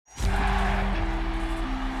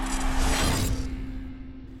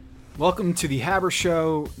Welcome to the Haber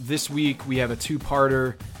Show. This week we have a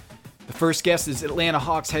two-parter. The first guest is Atlanta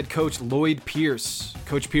Hawks head coach Lloyd Pierce.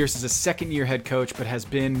 Coach Pierce is a second-year head coach, but has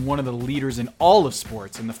been one of the leaders in all of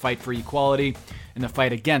sports in the fight for equality and the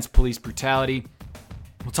fight against police brutality.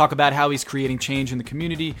 We'll talk about how he's creating change in the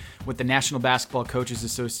community, what the National Basketball Coaches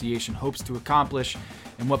Association hopes to accomplish,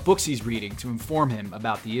 and what books he's reading to inform him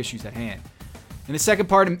about the issues at hand. In the second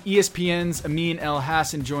part, ESPN's Amin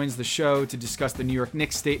Elhassan joins the show to discuss the New York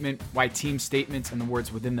Knicks statement, why team statements and the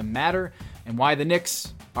words within them matter, and why the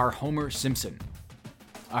Knicks are Homer Simpson.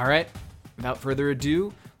 All right, without further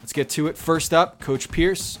ado, let's get to it. First up, Coach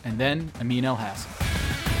Pierce, and then Amin Elhassan.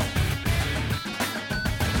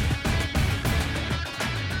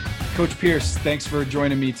 Coach Pierce, thanks for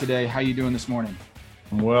joining me today. How you doing this morning?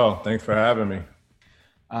 I'm well. Thanks for having me.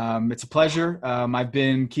 It's a pleasure. I've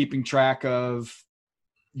been keeping track of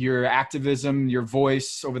your activism, your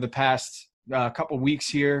voice over the past couple weeks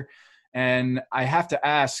here. And I have to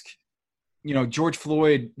ask, George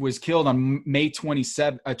Floyd was killed on May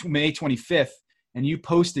 25th, and you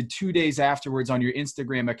posted 2 days afterwards on your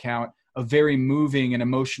Instagram account a very moving and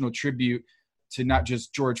emotional tribute to not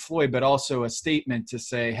just George Floyd, but also a statement to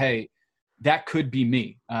say, hey, that could be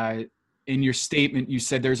me. In your statement, you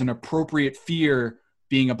said there's an appropriate fear.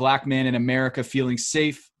 Being a black man in America, feeling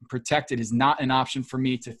safe and protected is not an option for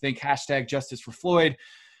me. To think hashtag justice for Floyd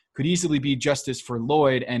could easily be justice for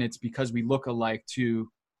Lloyd, and it's because we look alike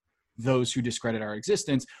to those who discredit our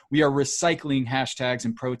existence. We are recycling hashtags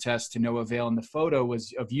and protests to no avail, and the photo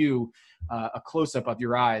was of you, a close-up of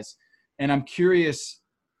your eyes. And I'm curious,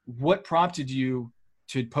 what prompted you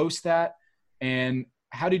to post that, and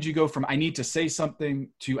how did you go from I need to say something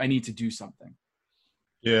to I need to do something?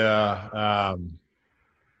 Yeah,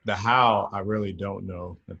 the how, I really don't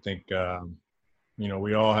know. I think,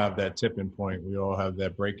 we all have that tipping point. We all have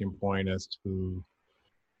that breaking point as to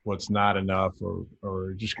what's not enough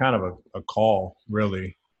or just kind of a call,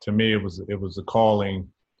 really. To me, it was a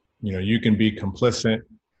calling. You can be complicit.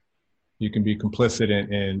 You can be complicit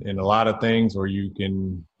in a lot of things, or you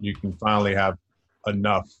can finally have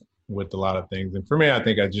enough with a lot of things. And for me, I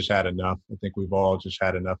think I just had enough. I think we've all just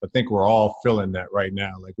had enough. I think we're all feeling that right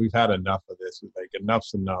now. Like, we've had enough of this. Like,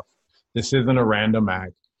 enough's enough. This isn't a random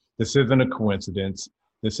act. This isn't a coincidence.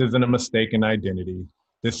 This isn't a mistaken identity.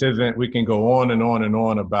 This isn't, we can go on and on and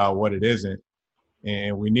on about what it isn't.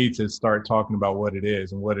 And we need to start talking about what it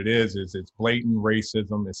is. And what it is it's blatant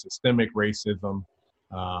racism. It's systemic racism.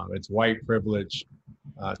 It's white privilege.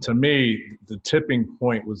 To me, the tipping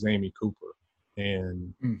point was Amy Cooper.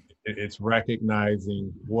 And it's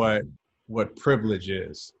recognizing what privilege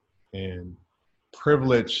is, and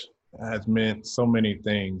privilege has meant so many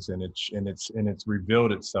things, and it's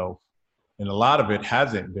revealed itself, and a lot of it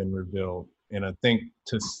hasn't been revealed. And I think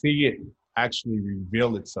to see it actually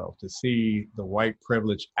reveal itself, to see the white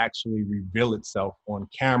privilege actually reveal itself on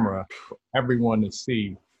camera for everyone to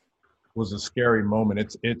see, was a scary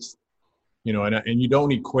moment. It's and you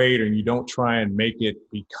don't equate and you don't try and make it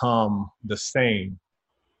become the same.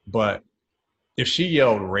 But if she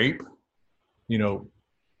yelled rape, who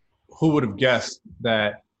would have guessed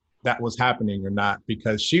that was happening or not?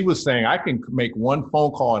 Because she was saying, I can make one phone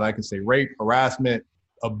call and I can say rape, harassment,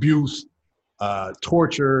 abuse,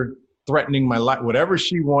 torture, threatening my life, whatever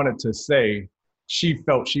she wanted to say, she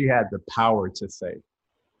felt she had the power to say.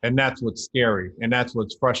 And that's what's scary, and that's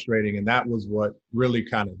what's frustrating, and that was what really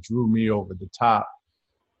kind of drew me over the top.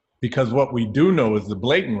 Because what we do know is the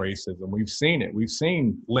blatant racism. We've seen it. We've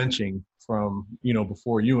seen lynching from,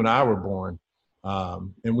 before you and I were born.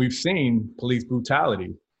 And we've seen police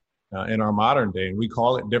brutality in our modern day, and we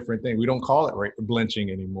call it different things. We don't call it lynching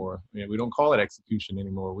anymore. We don't call it execution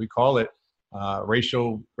anymore. We call it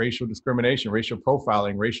racial discrimination, racial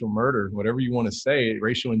profiling, racial murder, whatever you want to say,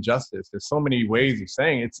 racial injustice. There's so many ways of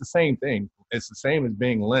saying it. It's the same thing. It's the same as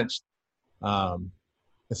being lynched. And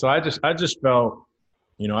so I just felt,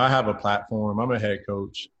 I have a platform. I'm a head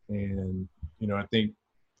coach, and I think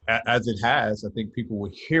as it has, I think people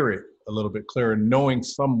will hear it a little bit clearer, knowing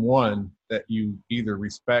someone that you either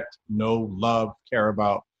respect, know, love, care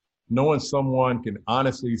about, knowing someone can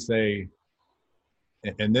honestly say,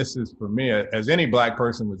 and this is for me, as any black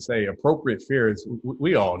person would say, appropriate fears,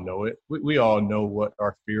 we all know it. We all know what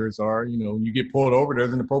our fears are. When you get pulled over,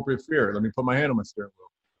 there's an appropriate fear. Let me put my hand on my steering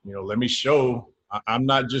wheel. Let me show, I'm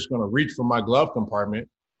not just going to reach for my glove compartment.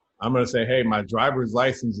 I'm going to say, hey, my driver's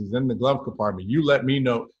license is in the glove compartment. You let me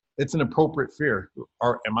know. It's an appropriate fear.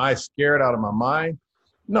 Or am I scared out of my mind?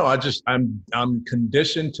 No, I'm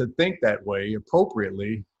conditioned to think that way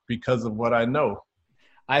appropriately because of what I know.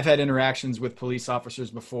 I've had interactions with police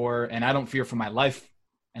officers before, and I don't fear for my life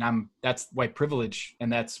And that's white privilege.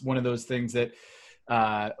 And that's one of those things that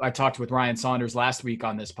I talked with Ryan Saunders last week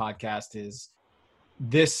on this podcast is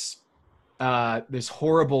this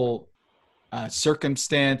horrible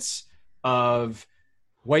circumstance of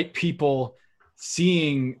white people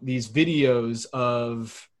seeing these videos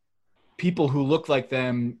of people who look like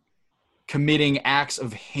them committing acts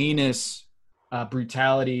of heinous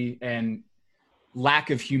brutality and lack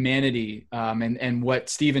of humanity, and what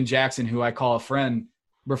Steven Jackson, who I call a friend,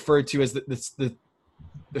 referred to as the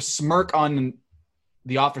smirk on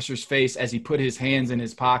the officer's face as he put his hands in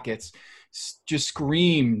his pockets just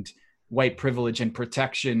screamed white privilege and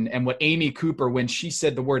protection. And what Amy Cooper, when she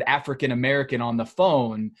said the word African American on the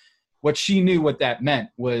phone, what she knew what that meant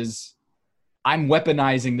was, I'm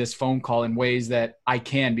weaponizing this phone call in ways that I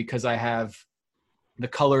can because I have the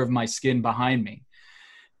color of my skin behind me.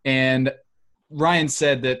 And Ryan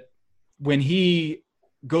said that when he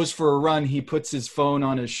goes for a run, he puts his phone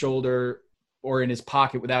on his shoulder or in his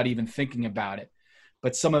pocket without even thinking about it.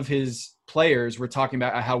 But some of his players were talking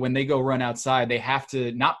about how when they go run outside, they have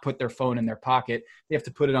to not put their phone in their pocket. They have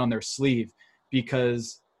to put it on their sleeve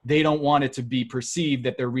because they don't want it to be perceived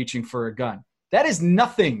that they're reaching for a gun. That is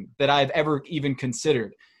nothing that I've ever even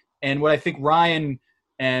considered. And what I think Ryan,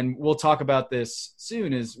 and we'll talk about this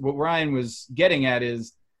soon, is what Ryan was getting at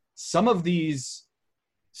is some of these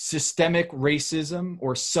systemic racism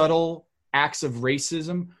or subtle acts of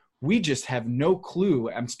racism, we just have no clue.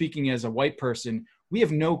 I'm speaking as a white person. We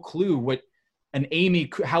have no clue what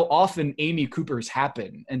how often Amy Coopers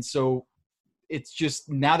happen. And so it's just,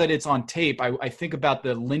 now that it's on tape, I think about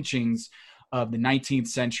the lynchings of the 19th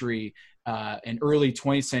century and early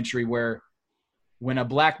 20th century, where when a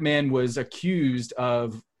black man was accused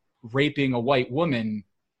of raping a white woman,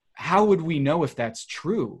 how would we know if that's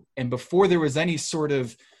true? And before there was any sort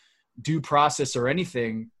of due process or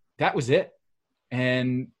anything, that was it.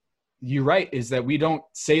 And you're right, is that we don't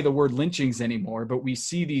say the word lynchings anymore, but we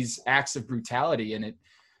see these acts of brutality, and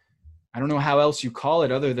I don't know how else you call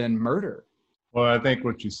it other than murder. Well, I think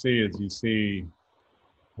what you see is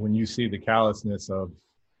when you see the callousness of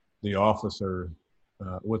the officer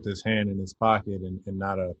with his hand in his pocket and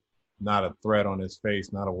not a threat on his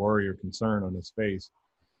face, not a worry or concern on his face.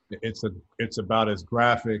 It's about as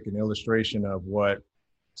graphic an illustration of what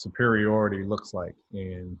superiority looks like.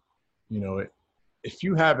 And, if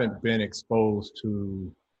you haven't been exposed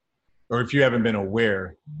to, or if you haven't been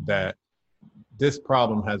aware that this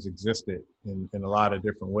problem has existed in a lot of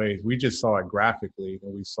different ways, we just saw it graphically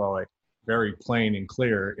and we saw it very plain and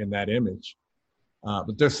clear in that image.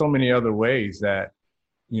 But there's so many other ways that,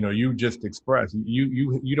 you just express.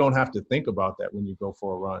 You don't have to think about that when you go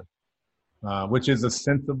for a run, which is a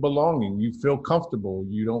sense of belonging. You feel comfortable.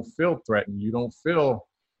 You don't feel threatened. You don't feel,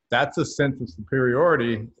 that's a sense of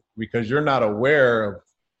superiority because you're not aware of,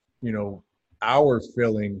 our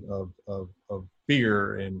feeling of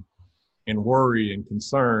fear and worry and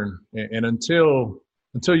concern. And until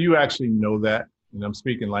you actually know that, and I'm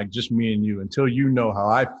speaking like just me and you, until you know how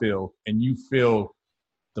I feel and you feel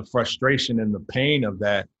the frustration and the pain of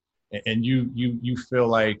that, and you feel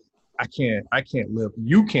like I can't live,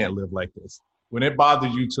 you can't live like this. When it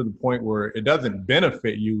bothers you to the point where it doesn't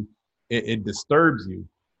benefit you, it disturbs you.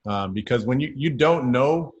 Because when you don't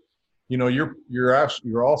know,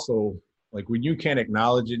 you're also like, when you can't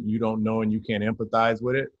acknowledge it, you don't know, and you can't empathize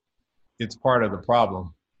with it, it's part of the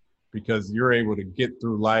problem, because you're able to get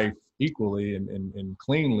through life equally and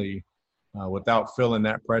cleanly without feeling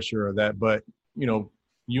that pressure or that. But,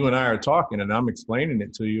 you and I are talking and I'm explaining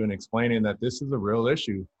it to you and explaining that this is a real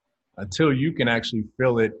issue. Until you can actually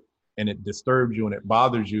feel it and it disturbs you and it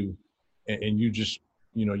bothers you, and you just,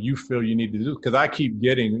 you feel you need to do, because I keep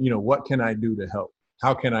getting, what can I do to help?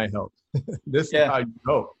 How can I help? This is how you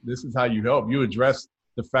help. This is how you help. You address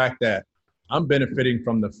the fact that I'm benefiting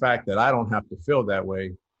from the fact that I don't have to feel that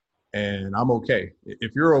way, and I'm okay.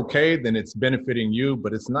 If you're okay, then it's benefiting you,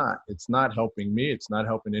 but it's not. It's not helping me. It's not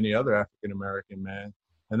helping any other African-American man.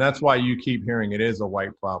 And that's why you keep hearing it is a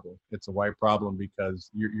white problem. It's a white problem because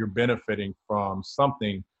you're benefiting from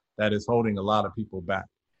something that is holding a lot of people back.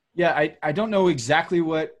 Yeah, I don't know exactly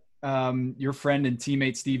what your friend and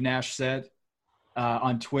teammate Steve Nash said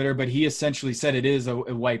on Twitter, but he essentially said it is a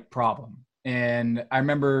white problem. And I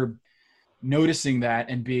remember noticing that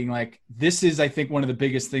and being like, this is, I think, one of the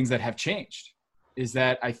biggest things that have changed, is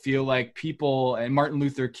that I feel like people, and Martin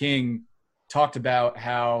Luther King talked about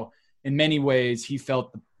how in many ways he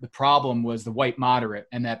felt the problem was the white moderate,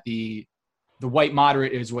 and that the white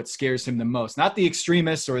moderate is what scares him the most. Not the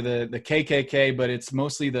extremists or the KKK, but it's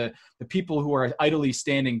mostly the people who are idly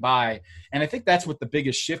standing by. And I think that's what the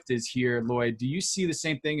biggest shift is here, Lloyd. Do you see the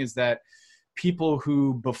same thing? Is that people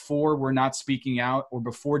who before were not speaking out, or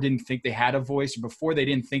before didn't think they had a voice, or before they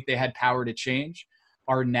didn't think they had power to change,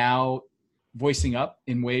 are now voicing up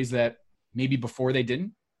in ways that maybe before they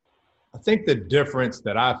didn't? I think the difference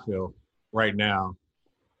that I feel right now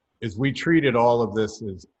is we treated all of this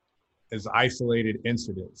as isolated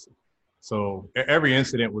incidents. So every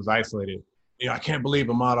incident was isolated. I can't believe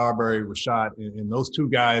Ahmaud Arbery was shot, and those two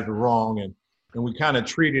guys were wrong. And we kind of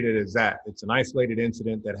treated it as that. It's an isolated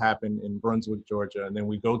incident that happened in Brunswick, Georgia. And then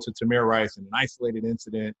we go to Tamir Rice and an isolated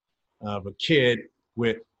incident of a kid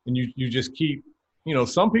and you just keep,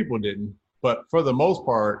 some people didn't, but for the most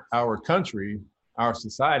part, our country, our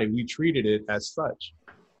society, we treated it as such.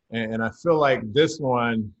 And I feel like this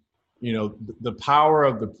one, the power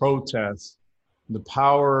of the protest, the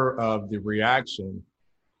power of the reaction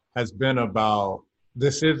has been about,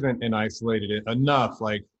 this isn't an isolated enough.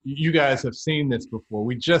 Like, you guys have seen this before.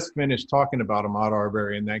 We just finished talking about Ahmaud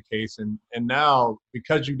Arbery in that case. And now,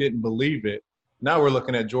 because you didn't believe it, now we're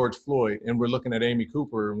looking at George Floyd, and we're looking at Amy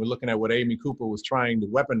Cooper, and we're looking at what Amy Cooper was trying to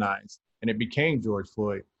weaponize, and it became George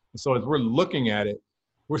Floyd. And so as we're looking at it,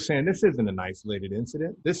 we're saying this isn't an isolated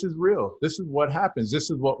incident. This is real. This is what happens. This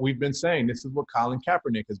is what we've been saying. This is what Colin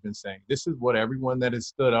Kaepernick has been saying. This is what everyone that has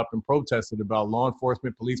stood up and protested about law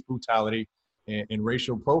enforcement, police brutality, and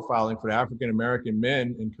racial profiling for the African-American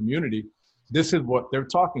men and community, this is what they're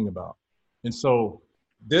talking about. And so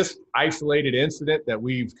this isolated incident that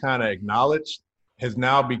we've kind of acknowledged has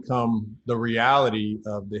now become the reality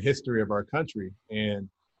of the history of our country. And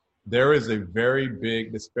there is a very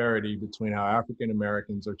big disparity between how African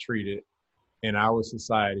Americans are treated in our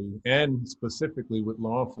society, and specifically with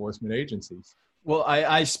law enforcement agencies. Well,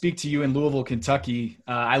 I speak to you in Louisville, Kentucky.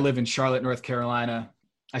 I live in Charlotte, North Carolina.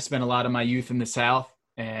 I spent a lot of my youth in the South,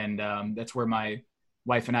 and that's where my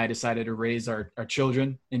wife and I decided to raise our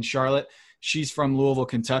children, in Charlotte. She's from Louisville,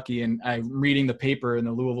 Kentucky, and I'm reading the paper in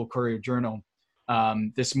the Louisville Courier-Journal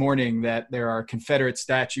this morning that there are Confederate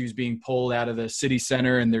statues being pulled out of the city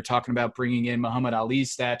center, and they're talking about bringing in Muhammad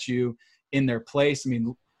Ali's statue in their place. I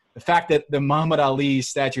mean, the fact that the Muhammad Ali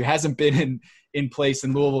statue hasn't been in place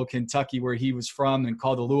in Louisville, Kentucky, where he was from, and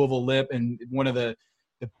called the Louisville Lip, and one of the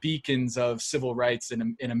beacons of civil rights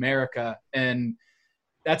in America. And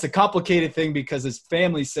that's a complicated thing, because his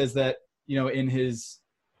family says that, in his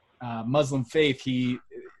Muslim faith,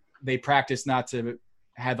 they practice not to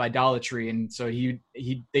have idolatry, and so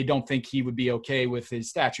they don't think he would be okay with his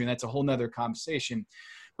statue, and that's a whole nother conversation.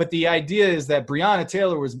 But the idea is that Breonna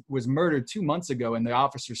Taylor was murdered 2 months ago, and the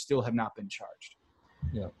officers still have not been charged.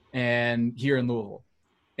 Yeah. And here in Louisville,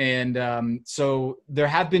 and so there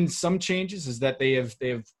have been some changes, is that they have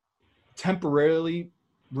temporarily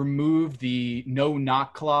removed the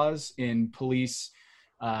no-knock clause in police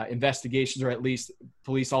investigations, or at least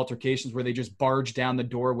police altercations, where they just barge down the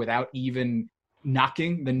door without even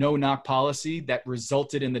knocking. The no-knock policy that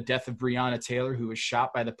resulted in the death of Breonna Taylor, who was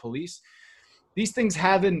shot by the police. These things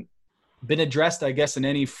haven't been addressed, I guess, in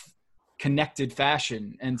any connected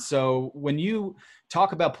fashion. And so when you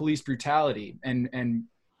talk about police brutality, and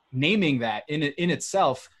naming that in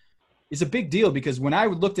itself is a big deal, because when I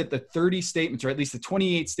looked at the 30 statements, or at least the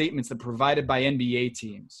 28 statements that provided by NBA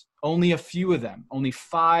teams, only a few of them, only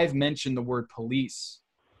 5 mentioned the word police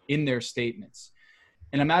in their statements.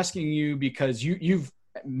 And I'm asking you, because you've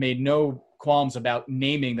made no qualms about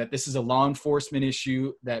naming that this is a law enforcement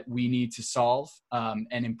issue that we need to solve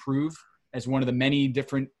and improve as one of the many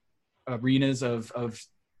different arenas of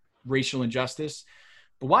racial injustice.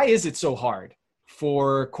 But why is it so hard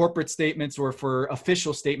for corporate statements or for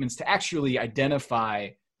official statements to actually identify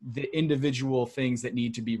the individual things that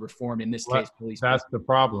need to be reformed, in this case, police? That's the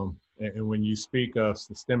problem. And when you speak of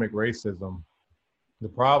systemic racism, the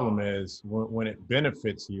problem is when it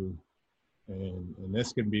benefits you, and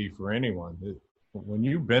this can be for anyone, when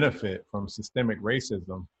you benefit from systemic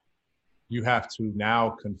racism, you have to now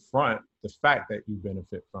confront the fact that you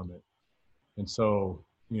benefit from it. And so,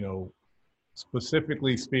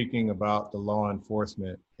 specifically speaking about the law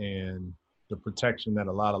enforcement and the protection that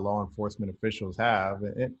a lot of law enforcement officials have,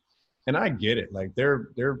 and I get it, like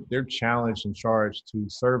they're challenged and charged to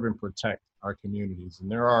serve and protect our communities,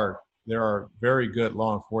 and there are very good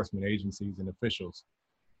law enforcement agencies and officials,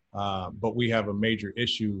 but we have a major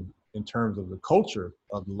issue in terms of the culture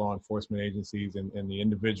of the law enforcement agencies and the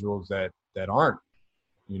individuals that aren't,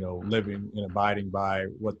 living and abiding by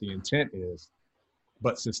what the intent is.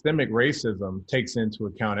 But systemic racism takes into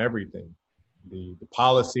account everything: the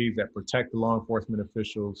policies that protect the law enforcement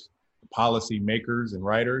officials, the policy makers and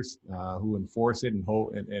writers who enforce it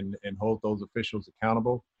and hold those officials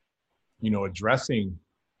accountable. Addressing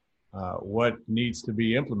what needs to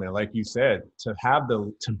be implemented. Like you said, to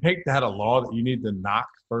make that a law that you need to knock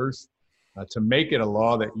first, to make it a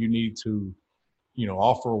law that you need to,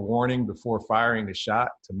 offer a warning before firing the shot,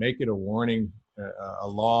 to make it a warning, a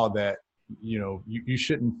law that, you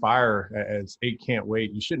shouldn't fire, as 8 can't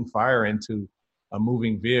wait. You shouldn't fire into a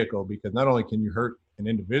moving vehicle, because not only can you hurt an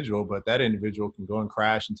individual, but that individual can go and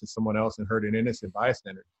crash into someone else and hurt an innocent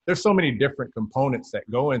bystander. There's so many different components that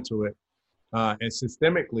go into it. And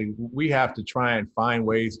systemically, we have to try and find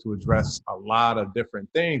ways to address a lot of different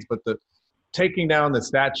things. But the taking down the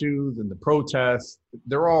statues and the protests,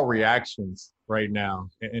 they're all reactions right now.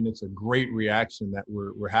 And it's a great reaction that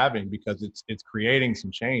we're having, because it's creating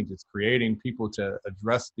some change. It's creating people to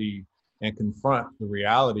address and confront the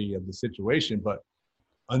reality of the situation. But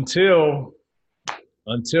until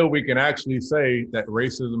we can actually say that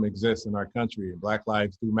racism exists in our country and Black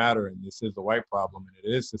lives do matter, and this is a white problem, and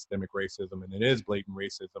it is systemic racism, and it is blatant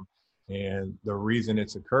racism, and the reason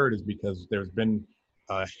it's occurred is because there's been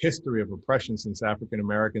a history of oppression since African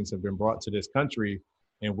Americans have been brought to this country,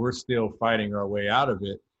 and we're still fighting our way out of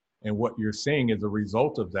it. And what you're seeing is a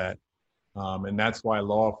result of that. And that's why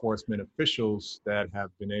law enforcement officials that have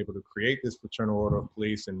been able to create this fraternal order of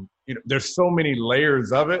police, and there's so many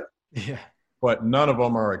layers of it. Yeah. But none of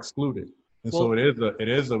them are excluded. And so it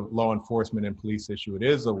is a law enforcement and police issue. It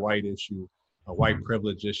is a white issue, a white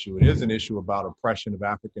privilege issue. It is an issue about oppression of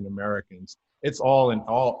African Americans. It's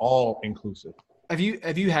all inclusive. Have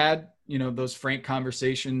you had, those frank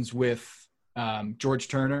conversations with George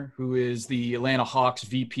Turner, who is the Atlanta Hawks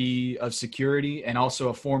VP of security and also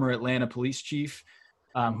a former Atlanta police chief,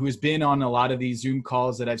 who has been on a lot of these Zoom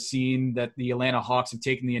calls that I've seen that the Atlanta Hawks have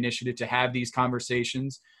taken the initiative to have these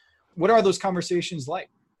conversations? What are those conversations like?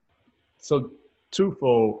 So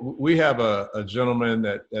twofold. We have a gentleman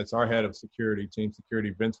that's our head of security, team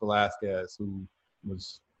security, Vince Velasquez, who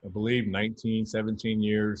was, I believe, 17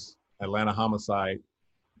 years Atlanta homicide,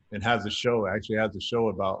 and has a show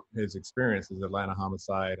about his experience as Atlanta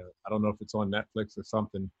homicide. I don't know if it's on Netflix or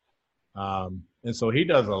something. And so he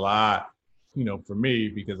does a lot, for me,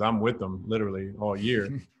 because I'm with him literally all year.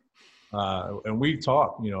 And we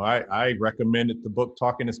talk, I recommended the book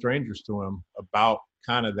Talking to Strangers to him about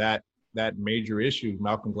kind of that major issue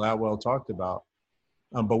Malcolm Gladwell talked about.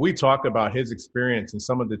 But we talk about his experience and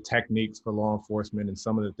some of the techniques for law enforcement and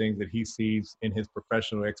some of the things that he sees in his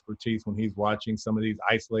professional expertise when he's watching some of these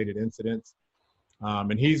isolated incidents.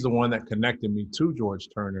 And he's the one that connected me to George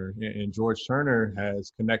Turner. And George Turner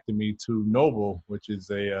has connected me to Noble, which is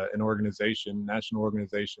an organization, national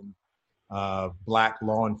organization, Black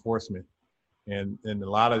law enforcement. And a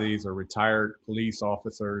lot of these are retired police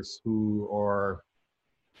officers who are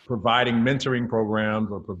providing mentoring programs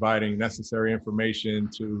or providing necessary information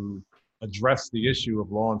to address the issue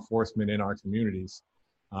of law enforcement in our communities.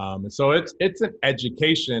 And so it's an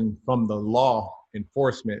education from the law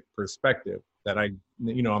enforcement perspective that I'm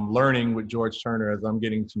learning with George Turner as I'm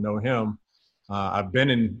getting to know him. I've been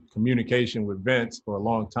in communication with Vince for a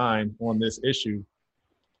long time on this issue.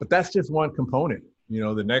 But that's just one component.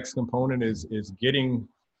 The next component is getting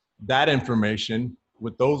that information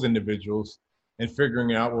with those individuals and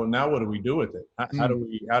figuring out, well, now what do we do with it? How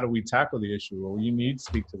do we tackle the issue? Well, you need to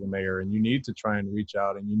speak to the mayor, and you need to try and reach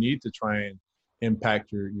out, and you need to try and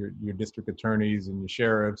impact your district attorneys and your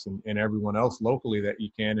sheriffs and everyone else locally that you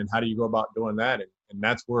can. And how do you go about doing that? And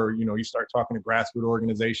that's where, you start talking to grassroots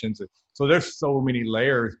organizations. So there's so many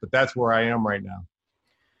layers, but that's where I am right now.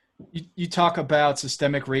 You talk about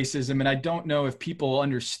systemic racism, and I don't know if people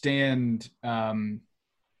understand.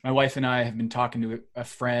 My wife and I have been talking to a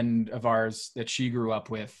friend of ours that she grew up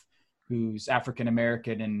with, who's African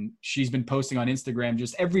American, and she's been posting on Instagram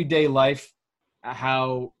just everyday life,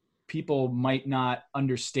 how people might not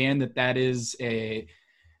understand that is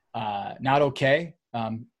not okay.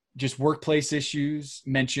 Just workplace issues,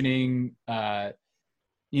 mentioning.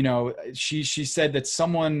 She said that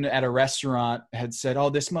someone at a restaurant had said, "Oh,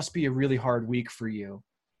 this must be a really hard week for you,"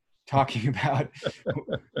 talking about,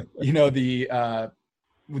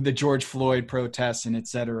 the George Floyd protests and et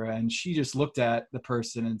cetera. And she just looked at the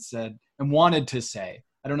person and said, and wanted to say,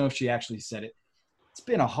 I don't know if she actually said it, it's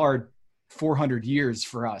been a hard 400 years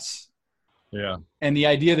for us. Yeah. And the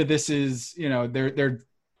idea that this is, they're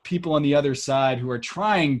people on the other side who are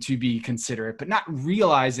trying to be considerate, but not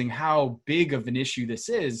realizing how big of an issue this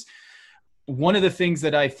is. One of the things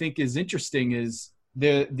that I think is interesting is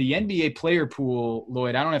the NBA player pool,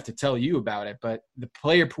 Lloyd. I don't have to tell you about it, but the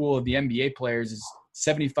player pool of the NBA players is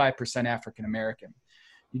 75% African-American.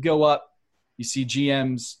 You go up, you see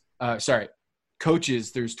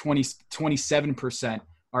coaches, there's 27%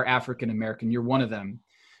 are African-American. You're one of them.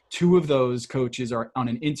 Two of those coaches are on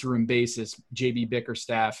an interim basis, JB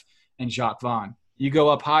Bickerstaff and Jacques Vaughn. You go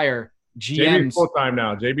up higher, JB's GMs. full-time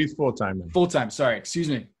now. JB's full-time now. Full-time, sorry, excuse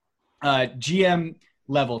me. GM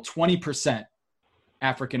level, 20%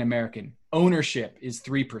 African-American. Ownership is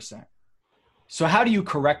 3%. So how do you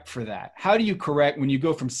correct for that? How do you correct when you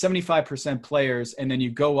go from 75% players and then you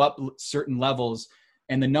go up certain levels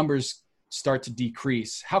and the numbers start to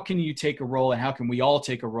decrease? How can you take a role, and how can we all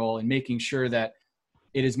take a role in making sure that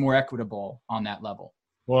it is more equitable on that level?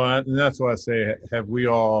 Well, and that's why I say, have we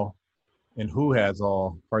all, and who has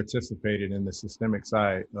all participated in the systemic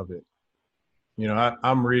side of it? You know,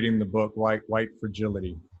 I'm reading the book White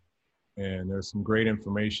Fragility, and there's some great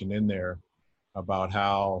information in there about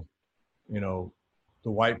how, you know,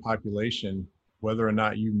 the white population, whether or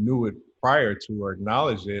not you knew it prior to or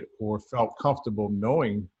acknowledged it or felt comfortable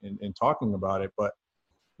knowing and talking about it, but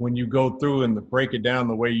when you go through and break it down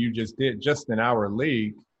the way you just did, just in our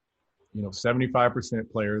league, you know,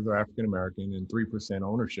 75% players are African American and 3%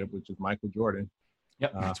 ownership, which is Michael Jordan.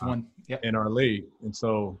 Yep, that's one. Yep. In our league. And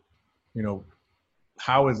so, you know,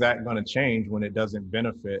 how is that going to change when it doesn't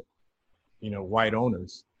benefit, you know, white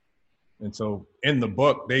owners? And so in the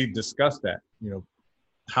book, they discuss that, you know,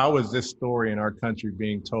 how is this story in our country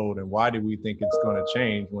being told, and why do we think it's going to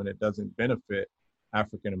change when it doesn't benefit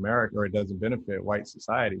African American, or it doesn't benefit white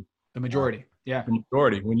society? The majority. Yeah. The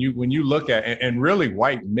majority. When you look at, and really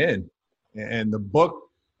white men, and the book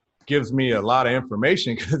gives me a lot of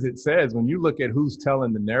information, because it says when you look at who's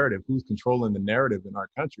telling the narrative, who's controlling the narrative in our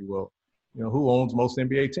country, well, you know, who owns most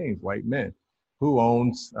NBA teams? White men. Who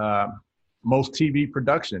owns most TV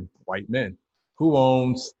production? White men. Who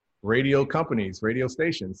owns radio companies, radio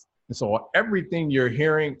stations? And so everything you're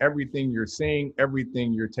hearing, everything you're seeing,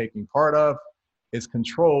 everything you're taking part of is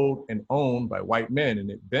controlled and owned by white men, and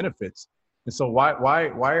it benefits. And so why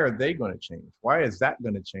are they going to change? Why is that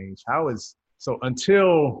going to change? So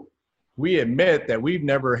until we admit that we've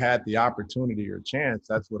never had the opportunity or chance,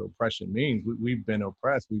 that's what oppression means. We've been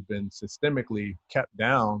oppressed. We've been systemically kept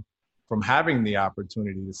down from having the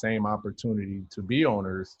opportunity, the same opportunity to be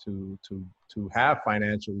owners, to have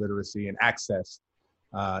financial literacy and access,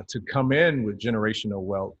 to come in with generational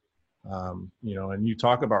wealth. You know, and you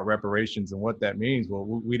talk about reparations and what that means. Well,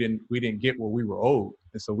 we didn't get what we were owed,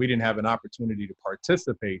 and so we didn't have an opportunity to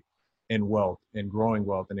participate in wealth and growing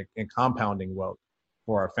wealth and compounding wealth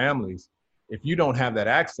for our families. If you don't have that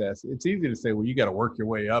access, it's easy to say, well, you got to work your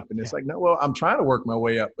way up, and it's like, no, well, I'm trying to work my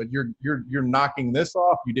way up, but you're knocking this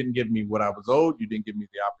off. You didn't give me what I was owed. You didn't give me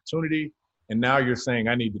the opportunity, and now you're saying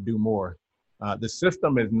I need to do more. The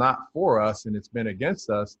system is not for us, and it's been against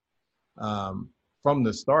us from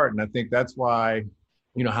the start. And I think that's why,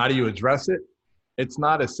 you know, how do you address it? It's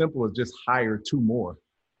not as simple as just hire two more.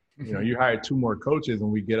 You know, you hire two more coaches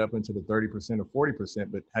and we get up into the 30% or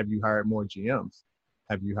 40%, but have you hired more GMs?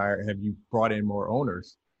 Have you brought in more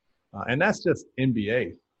owners? And that's just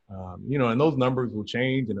NBA. You know, and those numbers will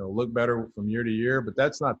change and it'll look better from year to year, but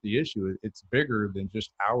that's not the issue. It's bigger than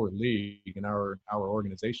just our league and our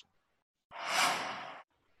organization.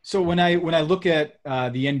 So when I look at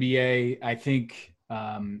the NBA, I think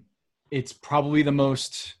it's probably the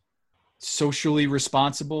most socially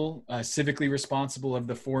responsible, civically responsible of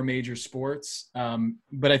the four major sports.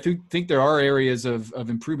 But I think there are areas of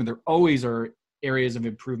improvement. There always are areas of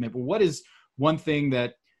improvement. But what is one thing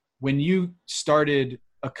that, when you started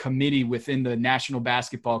a committee within the National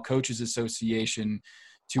Basketball Coaches Association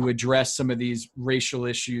to address some of these racial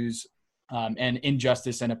issues and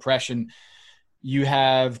injustice and oppression, you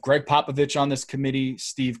have Greg Popovich on this committee,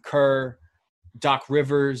 Steve Kerr, Doc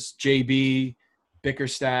Rivers, JB,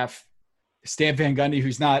 Bickerstaff, Stan Van Gundy,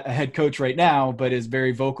 who's not a head coach right now, but is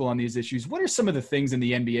very vocal on these issues. What are some of the things in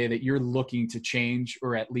the NBA that you're looking to change,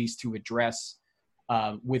 or at least to address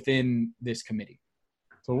within this committee?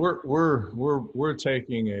 So we're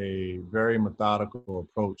taking a very methodical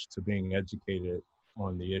approach to being educated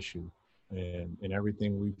on the issue, and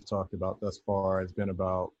everything we've talked about thus far has been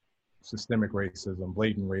about systemic racism,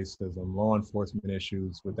 blatant racism, law enforcement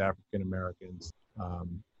issues with African Americans.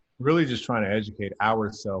 Really just trying to educate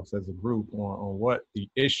ourselves as a group on what the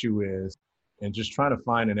issue is, and just trying to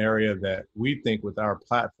find an area that we think with our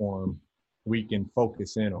platform we can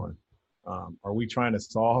focus in on. Are we trying to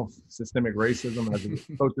solve systemic racism as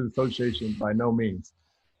a coaches association? By no means.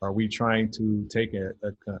 Are we trying to take a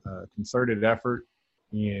concerted effort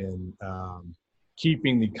in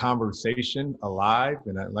keeping the conversation alive?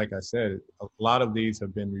 And like I said, a lot of these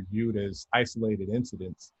have been reviewed as isolated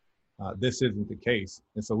incidents. This isn't the case.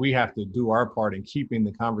 And so we have to do our part in keeping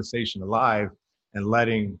the conversation alive and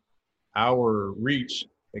letting our reach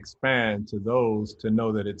expand to those to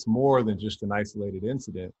know that it's more than just an isolated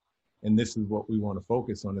incident. and this is what we want to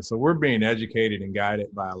focus on. And so we're being educated and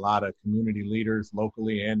guided by a lot of community leaders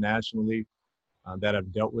locally and nationally that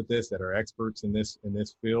have dealt with this, that are experts in this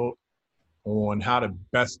field, on how to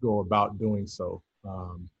best go about doing so.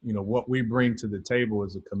 What we bring to the table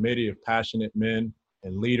is a committee of passionate men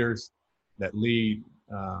and leaders that lead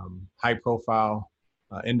high-profile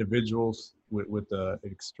individuals with an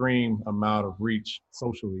extreme amount of reach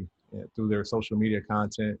socially through their social media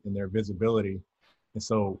content and their visibility. And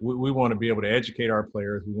so we want to be able to educate our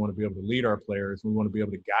players. We want to be able to lead our players. We want to be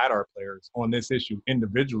able to guide our players on this issue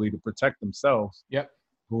individually to protect themselves. Yep.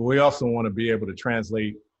 But we also want to be able to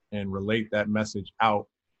translate and relate that message out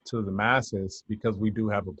to the masses, because we do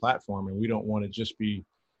have a platform, and we don't want to just be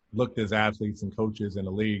looked as athletes and coaches in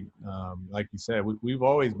the league. Like you said, we've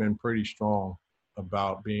always been pretty strong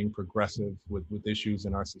about being progressive with issues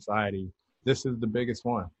in our society. This is the biggest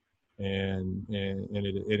one, and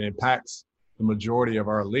it impacts the majority of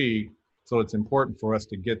our league. So it's important for us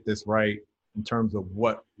to get this right in terms of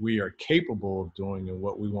what we are capable of doing and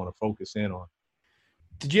what we want to focus in on.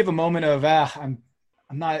 Did you have a moment of,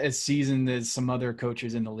 I'm not as seasoned as some other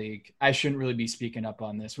coaches in the league, I shouldn't really be speaking up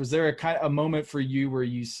on this? Was there a moment for you where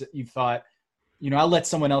you thought, I'll let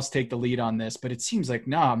someone else take the lead on this, but it seems like,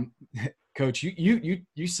 no, Coach,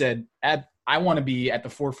 you said, I want to be at the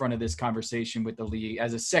forefront of this conversation with the league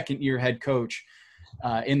as a second-year head coach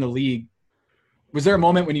in the league. Was there a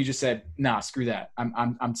moment when you just said, nah, screw that,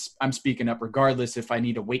 I'm speaking up regardless if I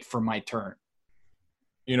need to wait for my turn?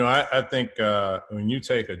 I think when you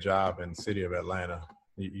take a job in the city of Atlanta,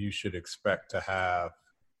 you should expect to have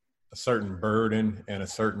a certain burden and a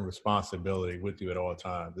certain responsibility with you at all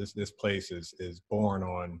times. This place is born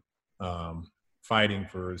on fighting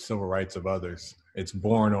for civil rights of others. It's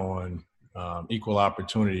born on equal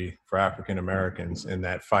opportunity for African Americans in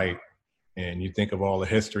that fight. And you think of all the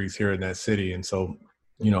histories here in that city. And so,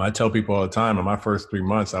 I tell people all the time, in my first 3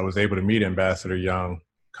 months, I was able to meet Ambassador Young,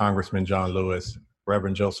 Congressman John Lewis,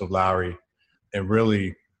 Reverend Joseph Lowry, and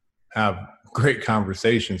really have great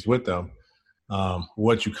conversations with them.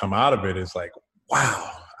 What you come out of it is like, wow,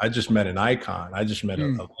 I just met an icon. I just met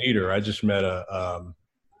a leader. I just met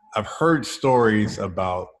I've heard stories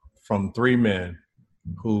from 3 men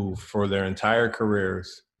who for their entire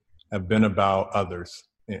careers have been about others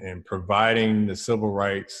and providing the civil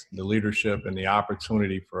rights, the leadership, and the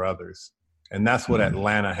opportunity for others. And that's what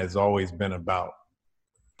Atlanta has always been about.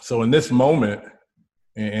 So in this moment,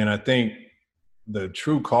 and I think the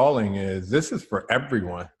true calling is, this is for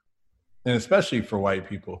everyone, and especially for white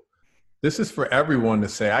people. This is for everyone to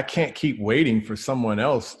say, I can't keep waiting for someone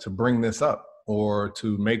else to bring this up or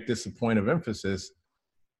to make this a point of emphasis,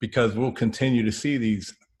 because we'll continue to see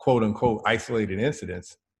these quote unquote isolated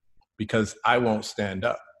incidents because I won't stand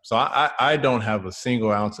up. So I don't have a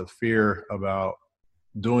single ounce of fear about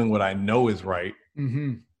doing what I know is right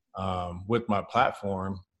with my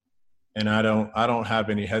platform. And I don't have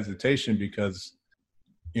any hesitation, because,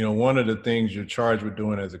 one of the things you're charged with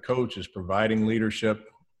doing as a coach is providing leadership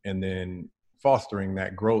and then fostering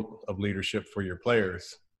that growth of leadership for your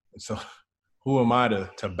players. And so who am I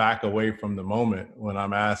to back away from the moment when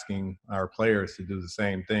I'm asking our players to do the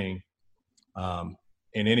same thing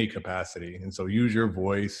in any capacity? And so use your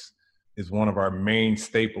voice is one of our main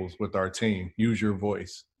staples with our team. Use your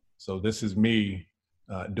voice. So this is me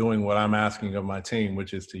doing what I'm asking of my team,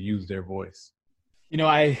 which is to use their voice.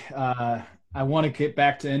 I want to get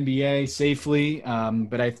back to NBA safely,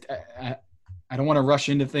 but I don't want to rush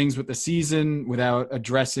into things with the season without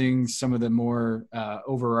addressing some of the more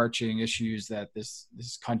overarching issues that this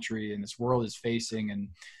country and this world is facing.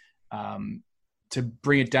 And to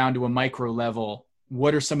bring it down to a micro level,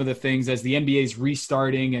 what are some of the things, as the NBA is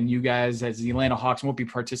restarting and you guys as the Atlanta Hawks won't be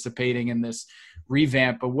participating in this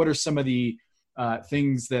revamp, but what are some of the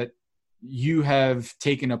things that you have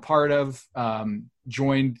taken a part of,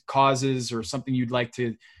 joined causes, or something you'd like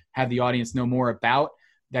to have the audience know more about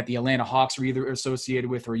that the Atlanta Hawks are either associated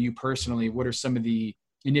with, or you personally? What are some of the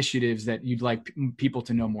initiatives that you'd like people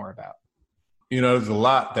to know more about? There's a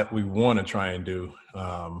lot that we want to try and do.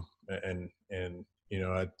 And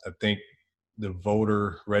I think the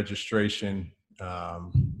voter registration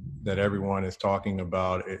that everyone is talking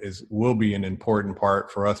about will be an important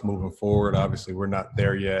part for us moving forward. Obviously, we're not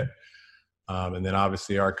there yet. And then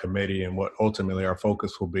obviously our committee and what ultimately our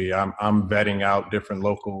focus will be. I'm vetting out different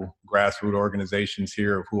local grassroots organizations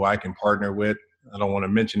here of who I can partner with. I don't want to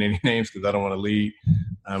mention any names because I don't want to lead.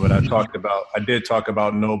 But I did talk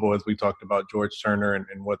about Noble, as we talked about George Turner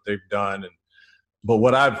and what they've done. But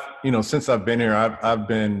what I've, since I've been here, I've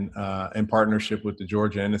been in partnership with the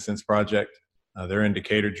Georgia Innocence Project. They're in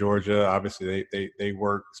Decatur, Georgia. Obviously, they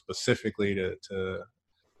work specifically to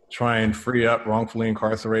try and free up wrongfully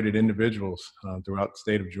incarcerated individuals throughout the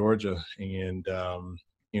state of Georgia. And,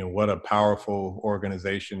 what a powerful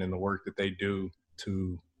organization and the work that they do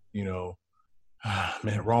to,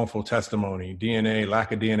 wrongful testimony, DNA,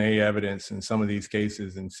 lack of DNA evidence in some of these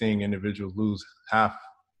cases, and seeing individuals lose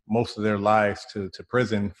most of their lives to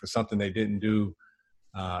prison for something they didn't do.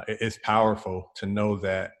 It's powerful to know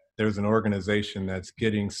that there's an organization that's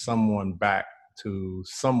getting someone back to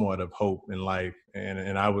somewhat of hope in life.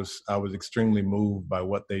 And I was extremely moved by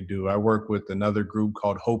what they do. I work with another group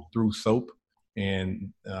called Hope Through Soap,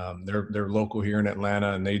 and they're local here in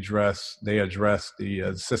Atlanta, and they address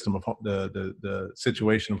the system of the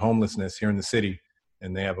situation of homelessness here in the city.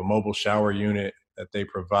 And they have a mobile shower unit that they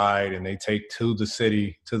provide, and they take to the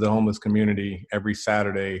city, to the homeless community every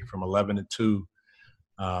Saturday from 11 to 2.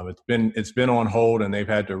 It's been on hold, and they've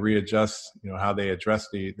had to readjust, how they address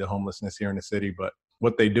the homelessness here in the city. But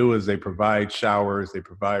what they do is they provide showers, they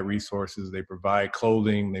provide resources, they provide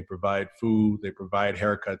clothing, they provide food, they provide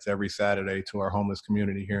haircuts every Saturday to our homeless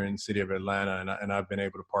community here in the city of Atlanta. And I've been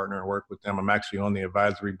able to partner and work with them. I'm actually on the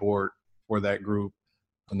advisory board for that group.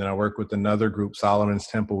 And then I work with another group, Solomon's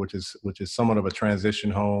Temple, which is somewhat of a transition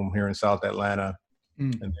home here in South Atlanta.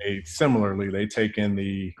 And they take in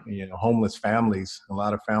the homeless families, a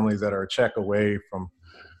lot of families that are a check away from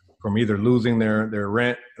either losing their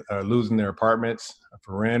rent, losing their apartments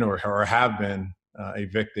for rent, or have been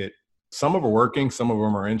evicted. Some of them are working, some of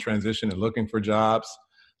them are in transition and looking for jobs.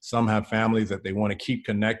 Some have families that they want to keep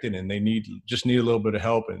connected, and they just need a little bit of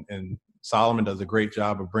help. And Solomon does a great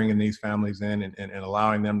job of bringing these families in and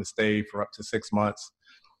allowing them to stay for up to 6 months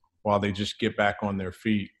while they just get back on their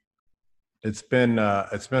feet. It's been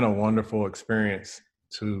a wonderful experience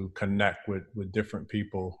to connect with different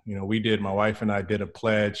people. My wife and I did a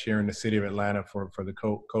pledge here in the city of Atlanta for the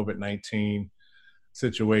COVID-19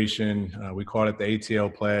 situation. We called it the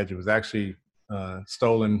ATL pledge. It was actually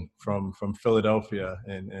stolen from Philadelphia,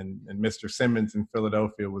 and Mr. Simmons in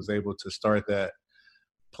Philadelphia was able to start that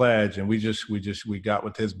pledge. And we got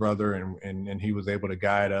with his brother, and he was able to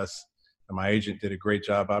guide us. And my agent did a great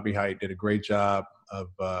job. Bobby Height did a great job of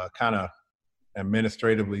kind of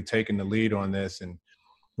administratively taking the lead on this. And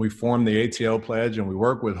we formed the ATL pledge, and we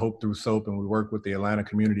work with Hope Through Soap, and we work with the Atlanta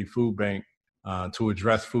Community Food Bank to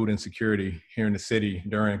address food insecurity here in the city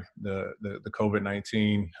during the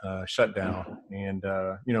COVID-19 shutdown. And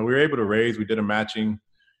we were able to raise, we did a matching,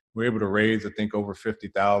 we were able to raise, I think, over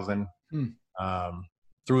 50,000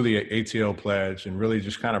 through the ATL pledge, and really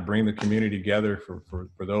just kind of bring the community together for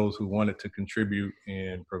those who wanted to contribute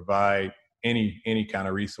and provide any kind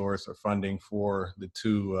of resource or funding for the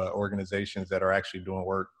two organizations that are actually doing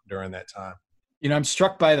work during that time. I'm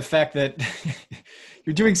struck by the fact that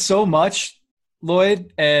you're doing so much,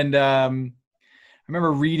 Lloyd. And I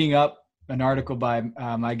remember reading up an article by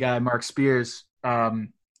my guy, Mark Spears.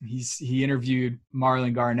 He interviewed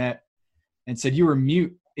Marlon Garnett and said you were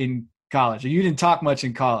mute in college, or you didn't talk much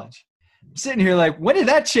in college. I'm sitting here like, when did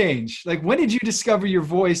that change? Like, when did you discover your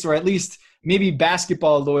voice? Or at least maybe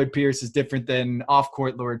basketball Lloyd Pierce is different than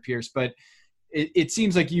off-court Lloyd Pierce, but it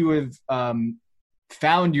seems like you have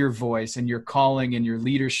found your voice and your calling and your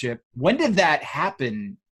leadership. When did that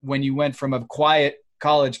happen, when you went from a quiet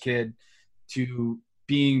college kid to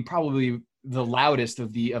being probably the loudest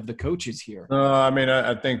of the coaches here?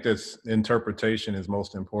 I think this interpretation is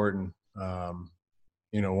most important.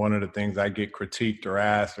 One of the things I get critiqued or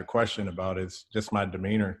asked or questioned about is just my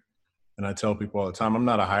demeanor. And I tell people all the time, I'm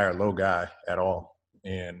not a high or low guy at all.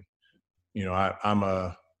 And,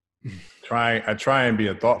 I try and be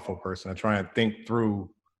a thoughtful person. I try and think through,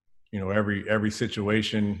 every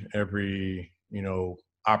situation, every,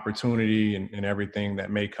 opportunity and everything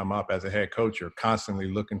that may come up. As a head coach, you're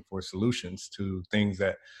constantly looking for solutions to things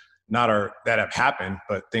that have happened,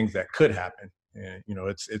 but things that could happen. And,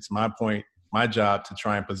 it's my job to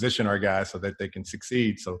try and position our guys so that they can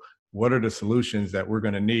succeed. So what are the solutions that we're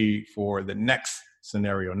going to need for the next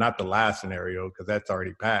scenario, not the last scenario, because that's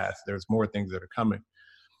already passed. There's more things that are coming.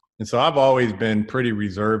 And so I've always been pretty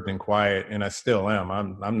reserved and quiet, and I still am.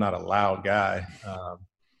 I'm not a loud guy.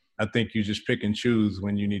 I think you just pick and choose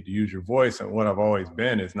when you need to use your voice. And what I've always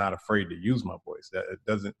been is not afraid to use my voice. That it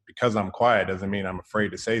doesn't, because I'm quiet doesn't mean I'm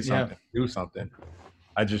afraid to say something, do something.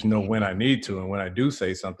 I just know when I need to. And when I do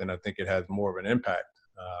say something, I think it has more of an impact.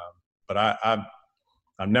 But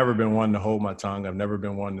I've never been one to hold my tongue. I've never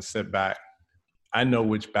been one to sit back. I know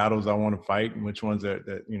which battles I want to fight and which ones that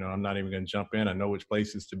I'm not even going to jump in. I know which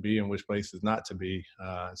places to be and which places not to be.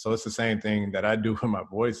 So it's the same thing that I do with my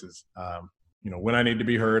voices. When I need to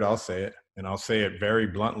be heard, I'll say it, and I'll say it very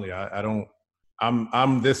bluntly. I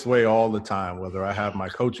I'm this way all the time, whether I have my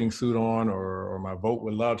coaching suit on or my Vote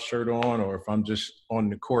with Love shirt on, or if I'm just on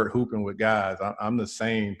the court hooping with guys. I'm the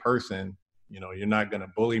same person. You're not going to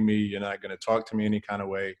bully me. You're not going to talk to me any kind of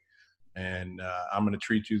way. And I'm going to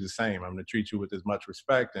treat you the same. I'm going to treat you with as much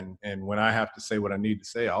respect. And when I have to say what I need to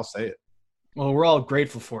say, I'll say it. Well, we're all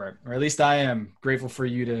grateful for it, or at least I am grateful for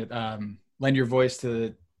you to lend your voice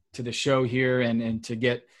to the show here and to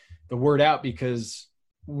get the word out, because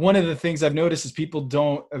one of the things I've noticed is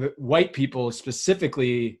white people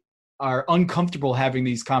specifically are uncomfortable having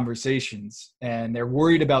these conversations, and they're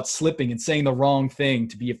worried about slipping and saying the wrong thing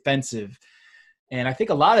to be offensive. And I think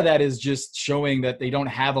a lot of that is just showing that they don't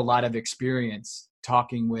have a lot of experience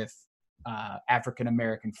talking with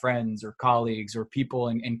African-American friends or colleagues or people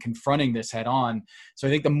and confronting this head on. So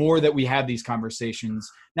I think the more that we have these conversations,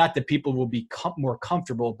 not that people will be more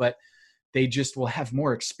comfortable, but they just will have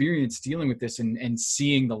more experience dealing with this and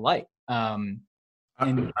seeing the light. I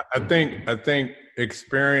think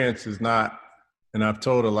experience is not, and I've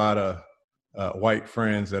told a lot of white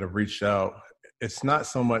friends that have reached out, it's not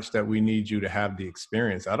so much that we need you to have the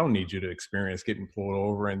experience. I don't need you to experience getting pulled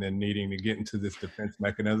over and then needing to get into this defense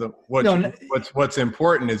mechanism. What's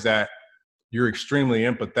important is that you're extremely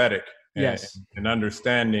empathetic and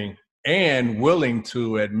understanding and willing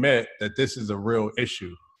to admit that this is a real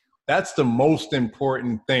issue. That's the most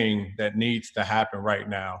important thing that needs to happen right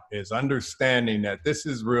now, is understanding that this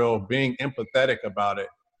is real, being empathetic about it,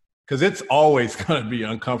 because it's always going to be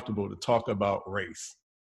uncomfortable to talk about race.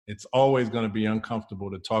 It's always going to be uncomfortable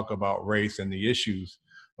to talk about race and the issues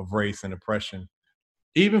of race and oppression,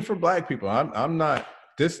 even for Black people. I'm not.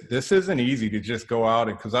 This isn't easy to just go out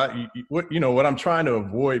and, because what I'm trying to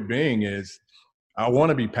avoid being is, I want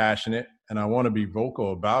to be passionate and I want to be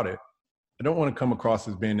vocal about it. I don't want to come across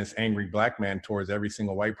as being this angry Black man towards every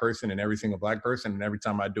single white person and every single Black person and every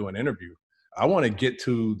time I do an interview. I want to get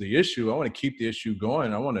to the issue. I want to keep the issue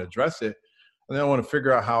going. I want to address it. And then I want to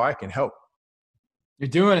figure out how I can help. You're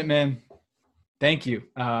doing it, man. Thank you.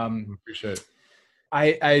 Appreciate it.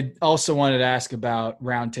 I also wanted to ask about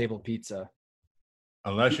Round Table Pizza.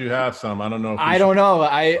 Unless you have some, I don't know. I don't know.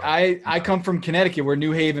 I come from Connecticut, where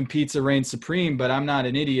New Haven pizza reigns supreme, but I'm not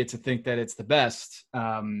an idiot to think that it's the best.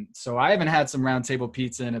 So I haven't had some Round Table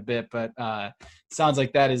Pizza in a bit, but sounds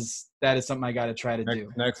like that is something I got to try to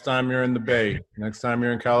do. Next time you're in the Bay, next time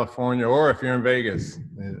you're in California, or if you're in Vegas,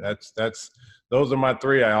 those are my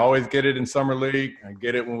three. I always get it in Summer League. I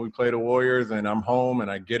get it when we play the Warriors and I'm home, and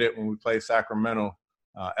I get it when we play Sacramento.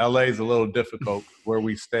 LA is a little difficult where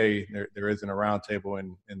we stay. There isn't a round table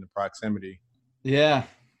in the proximity. Yeah,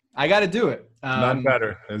 I got to do it. None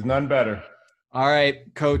better. There's none better. All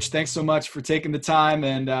right, Coach. Thanks so much for taking the time,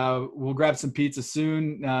 and we'll grab some pizza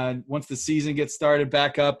soon once the season gets started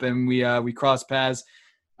back up and we cross paths.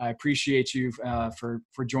 I appreciate you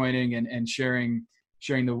for joining and sharing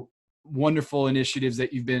the wonderful initiatives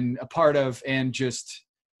that you've been a part of and just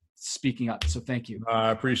speaking up. So thank you. I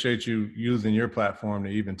appreciate you using your platform to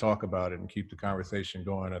even talk about it and keep the conversation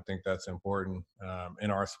going. I think that's important. In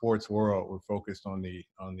our sports world, we're focused on the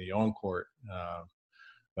on court.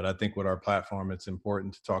 But I think with our platform, it's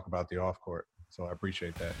important to talk about the off court. So I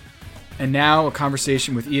appreciate that. And now a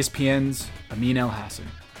conversation with ESPN's Amin Elhassan.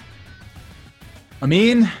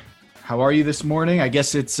 Amin, how are you this morning? I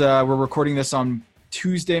guess it's we're recording this on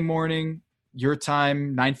Tuesday morning, your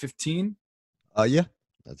time, 9:15. Yeah,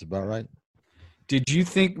 that's about right. Did you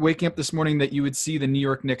think waking up this morning that you would see the New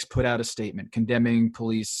York Knicks put out a statement condemning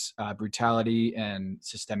police brutality and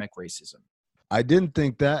systemic racism? I didn't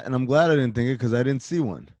think that, and I'm glad I didn't think it because I didn't see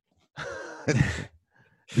one.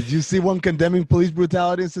 Did you see one condemning police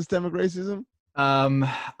brutality and systemic racism?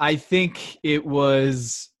 I think it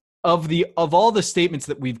was of all the statements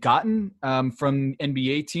that we've gotten from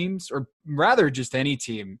NBA teams, or rather just any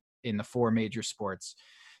team in the four major sports,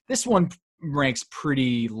 this one ranks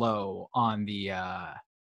pretty low on the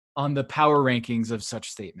power rankings of such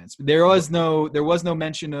statements. There was no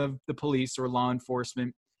mention of the police or law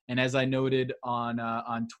enforcement. And as I noted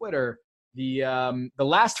on Twitter, the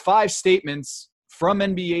last five statements from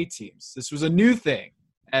NBA teams, this was a new thing.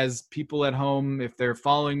 As people at home, if they're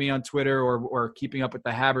following me on Twitter or keeping up with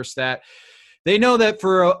the Haberstat, they know that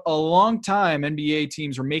for a long time, NBA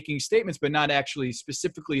teams were making statements, but not actually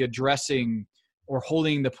specifically addressing or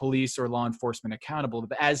holding the police or law enforcement accountable.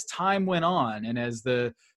 But as time went on and as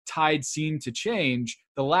the tide seemed to change,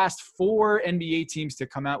 the last four NBA teams to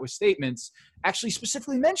come out with statements actually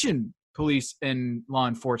specifically mentioned police and law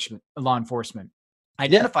enforcement,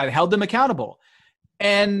 identified, held them accountable.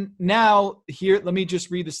 And now here, let me just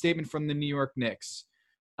read the statement from the New York Knicks.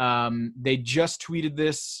 They just tweeted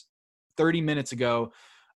this 30 minutes ago.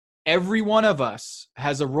 Every one of us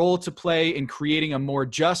has a role to play in creating a more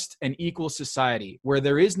just and equal society where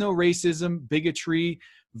there is no racism, bigotry,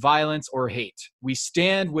 violence, or hate. We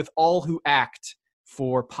stand with all who act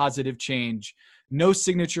for positive change. No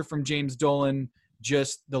signature from James Dolan,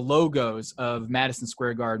 just the logos of Madison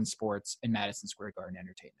Square Garden Sports and Madison Square Garden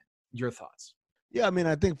Entertainment. Your thoughts? Yeah, I mean,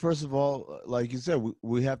 I think first of all, like you said,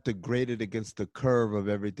 we have to grade it against the curve of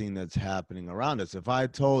everything that's happening around us. If I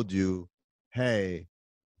told you, hey,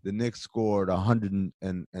 the Knicks scored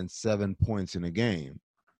 107 points in a game,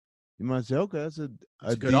 you might say, okay, that's a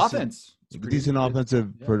good decent offense. decent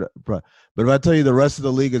offensive. Yeah. But if I tell you the rest of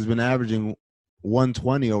the league has been averaging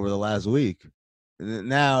 120 over the last week,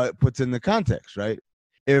 now it puts in the context, right?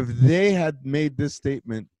 If they had made this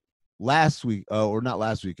statement last week, or not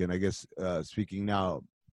last weekend, I guess, speaking now,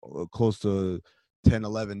 close to 10,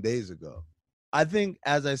 11 days ago, I think,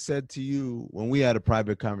 as I said to you when we had a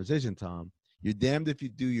private conversation, Tom, you're damned if you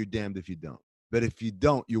do, you're damned if you don't. But if you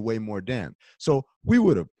don't, you're way more damned. So we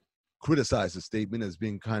would have criticized the statement as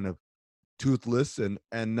being kind of toothless and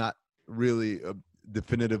not really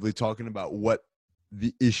definitively talking about what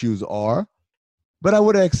the issues are. But I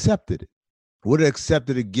would have accepted it. Would have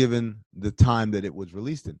accepted it given the time that it was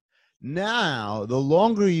released in. Now, the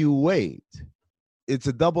longer you wait, it's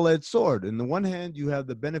a double-edged sword. On the one hand, you have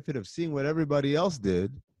the benefit of seeing what everybody else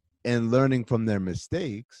did and learning from their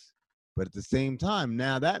mistakes. But at the same time,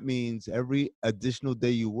 now that means every additional day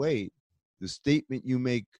you wait, the statement you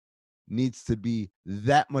make needs to be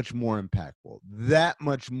that much more impactful, that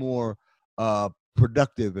much more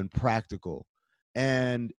productive and practical.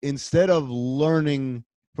 And instead of learning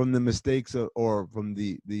from the mistakes or from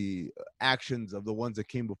the actions of the ones that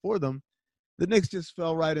came before them, the Knicks just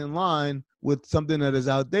fell right in line with something that is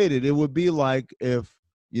outdated. It would be like if,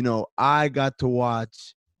 I got to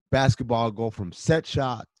watch basketball go from set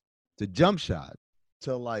shot to jump shot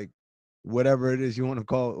to like whatever it is you want to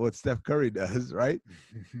call it, what Steph Curry does, right?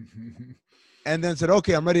 And then said,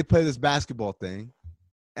 okay, I'm ready to play this basketball thing.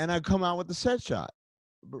 And I come out with the set shot.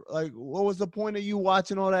 Like, what was the point of you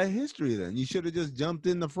watching all that history then? You should have just jumped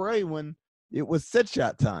in the fray when it was set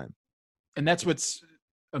shot time. And that's what's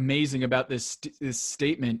amazing about this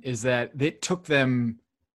statement is that it took them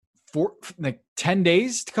 10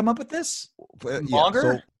 days to come up with this?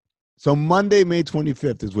 Longer? Yeah, so Monday, May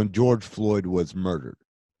 25th is when George Floyd was murdered,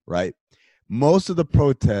 right? Most of the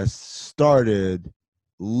protests started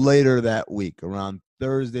later that week, around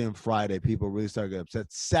Thursday and Friday. People really started getting upset.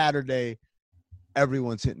 Saturday,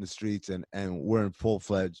 everyone's hitting the streets and we're in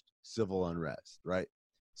full-fledged civil unrest, right?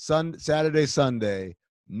 Saturday, Sunday,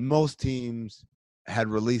 most teams had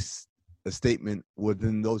released a statement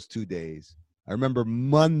within those 2 days. I remember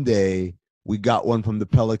Monday, we got one from the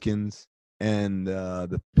Pelicans and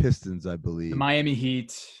the Pistons, I believe. The Miami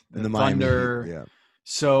Heat, the Thunder. Miami Heat, yeah.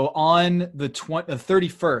 So on the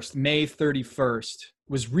 31st, May 31st,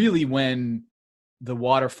 was really when the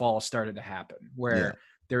waterfall started to happen, where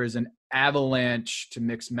there is an avalanche, to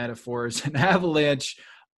mix metaphors, an avalanche.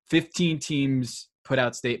 15 teams put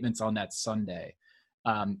out statements on that Sunday.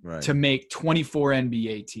 To make 24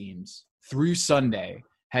 NBA teams through Sunday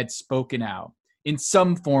had spoken out in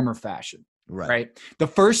some form or fashion. Right. The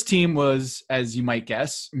first team was, as you might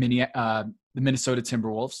guess, the Minnesota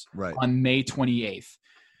Timberwolves on May 28th.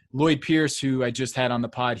 Lloyd Pierce, who I just had on the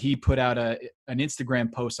pod, he put out an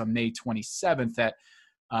Instagram post on May 27th that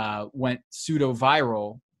went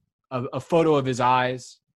pseudo-viral, a photo of his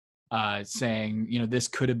eyes saying, this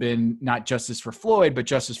could have been not justice for Floyd, but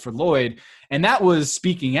justice for Lloyd. And that was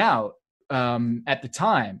speaking out at the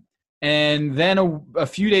time. And then a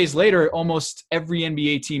few days later, almost every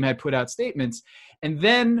NBA team had put out statements. And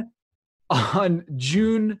then on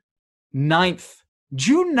June 9th,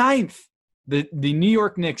 the New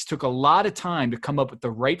York Knicks took a lot of time to come up with the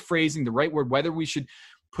right phrasing, the right word, whether we should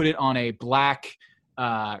put it on a black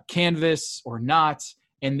canvas or not.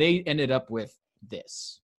 And they ended up with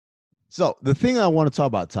this. So the thing I want to talk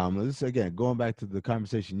about, Tom, is, again, going back to the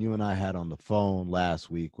conversation you and I had on the phone last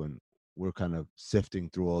week when we're kind of sifting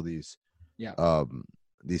through all these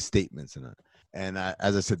statements. And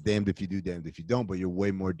as I said, damned if you do, damned if you don't, but you're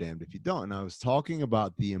way more damned if you don't. And I was talking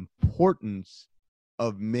about the importance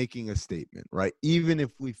of making a statement, right? Even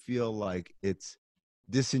if we feel like it's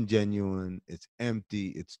disingenuous, it's empty,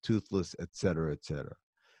 it's toothless, et cetera, et cetera.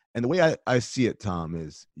 And the way I see it, Tom,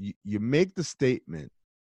 is you make the statement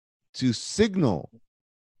to signal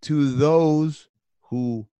to those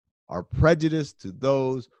who are prejudiced, to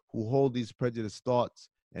those who hold these prejudiced thoughts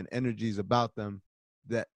and energies about them,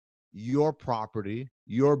 that your property,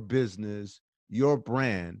 your business, your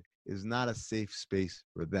brand is not a safe space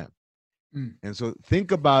for them. And so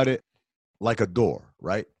think about it like a door,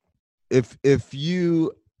 right? if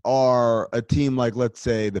you are a team like, let's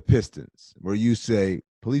say, the Pistons, where you say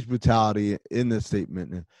police brutality in the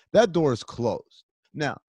statement, that door is closed.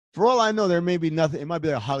 Now, for all I know, there may be nothing. It might be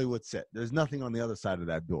a Hollywood set. There's nothing on the other side of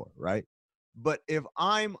that door, right? But if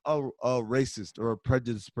I'm a racist or a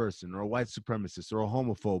prejudiced person or a white supremacist or a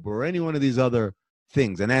homophobe or any one of these other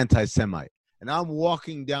things, an anti-Semite, and I'm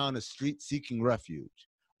walking down a street seeking refuge,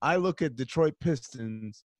 I look at Detroit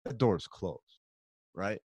Pistons, the door's closed,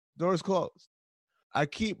 right? Door's closed. I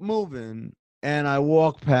keep moving and I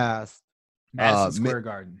walk past Madison Square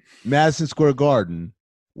Garden. Madison Square Garden,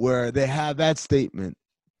 where they have that statement.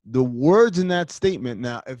 The words in that statement,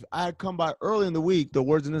 now, if I had come by early in the week, the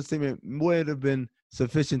words in the statement would have been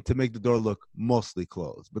sufficient to make the door look mostly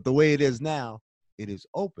closed. But the way it is now, it is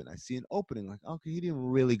open. I see an opening, like, okay, he didn't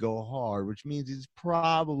really go hard, which means he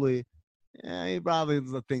probably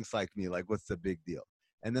thinks like me, like, what's the big deal?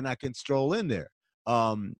 And then I can stroll in there.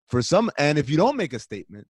 For some, and if you don't make a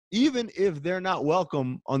statement, even if they're not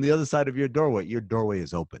welcome on the other side of your doorway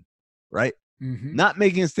is open, right? Mm-hmm. Not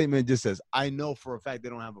making a statement just says, I know for a fact they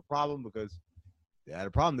don't have a problem, because if they had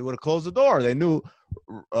a problem, they would have closed the door. They knew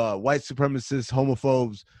white supremacists,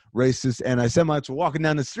 homophobes, racists, anti-Semites were walking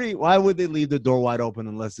down the street. Why would they leave the door wide open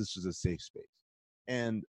unless this was a safe space?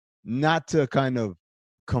 And not to kind of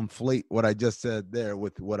conflate what I just said there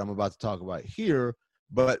with what I'm about to talk about here,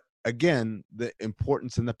 but again, the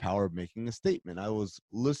importance and the power of making a statement. I was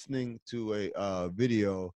listening to a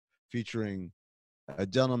video featuring a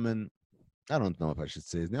gentleman. I don't know if I should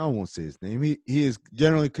say his name. I won't say his name. He is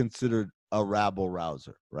generally considered a rabble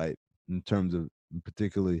rouser, right? In terms of,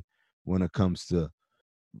 particularly when it comes to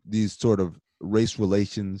these sort of race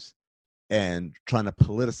relations and trying to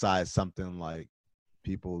politicize something like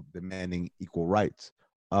people demanding equal rights.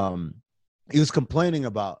 He was complaining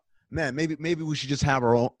about, man, maybe we should just have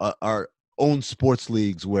our own sports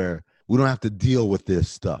leagues where we don't have to deal with this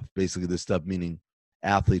stuff. Basically, this stuff meaning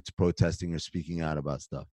athletes protesting or speaking out about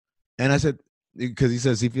stuff. And I said, because he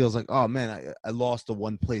says he feels like, oh man, I lost the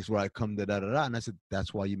one place where I come to da-da-da. And I said,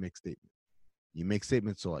 that's why you make statements. You make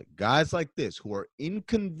statements so like guys like this who are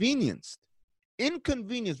inconvenienced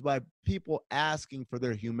by people asking for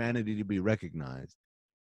their humanity to be recognized,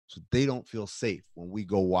 so they don't feel safe when we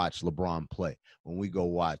go watch LeBron play, when we go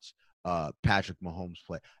watch Patrick Mahomes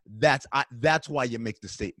play. That's why you make the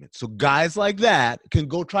statement. So guys like that can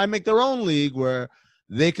go try and make their own league where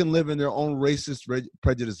they can live in their own racist,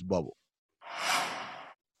 prejudiced bubble.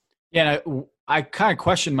 Yeah, I kind of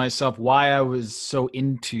questioned myself why I was so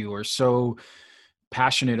into or so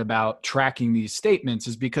passionate about tracking these statements,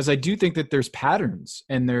 is because I do think that there's patterns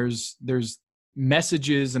and there's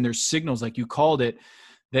messages and there's signals, like you called it,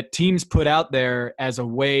 that teams put out there as a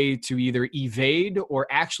way to either evade or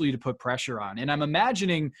actually to put pressure on. And I'm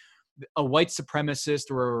imagining a white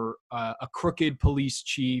supremacist or a crooked police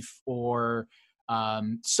chief or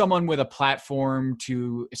someone with a platform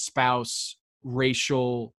to espouse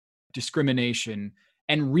racial discrimination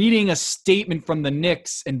and reading a statement from the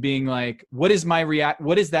Knicks and being like, what is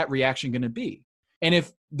that reaction going to be? And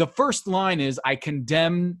if the first line is, I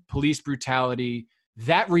condemn police brutality,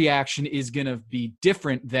 that reaction is going to be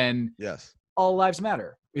different than yes, all lives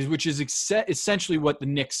matter, which is essentially what the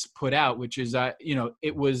Knicks put out, which is, there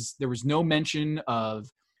was no mention of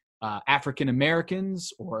African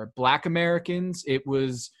Americans or Black Americans. It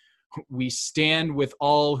was, we stand with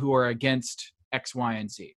all who are against X, Y, and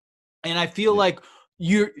Z. And I feel like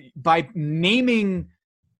by naming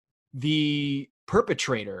the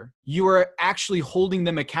perpetrator, you are actually holding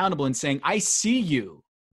them accountable and saying, I see you.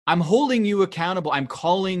 I'm holding you accountable. I'm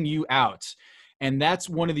calling you out. And that's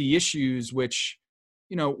one of the issues which,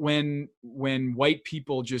 when white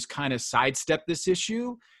people just kind of sidestep this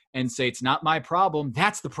issue and say, it's not my problem,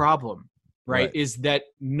 that's the problem, right? Is that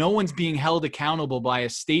no one's being held accountable by a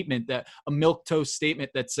statement, that a milquetoast statement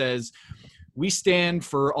that says, we stand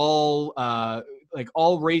for all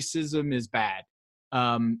racism is bad.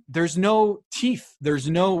 There's no teeth. There's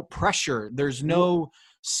no pressure. There's no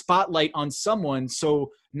spotlight on someone.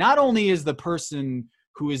 So not only is the person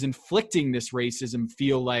who is inflicting this racism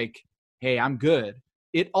feel like, hey, I'm good,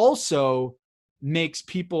 it also makes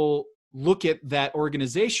people look at that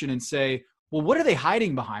organization and say, well, what are they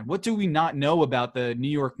hiding behind? What do we not know about the New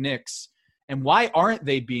York Knicks? And why aren't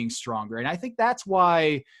they being stronger? And I think that's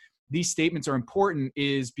why these statements are important,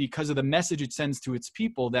 is because of the message it sends to its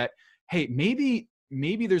people that, hey, maybe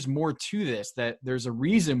there's more to this, that there's a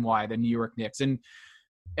reason why the New York Knicks. And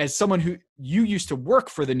as someone who, you used to work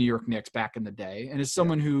for the New York Knicks back in the day, and as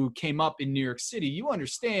someone who came up in New York City, you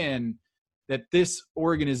understand that this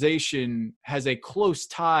organization has a close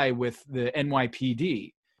tie with the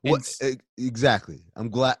NYPD. Exactly. I'm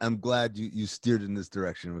glad you steered in this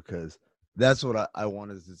direction, because that's what I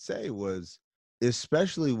wanted to say was,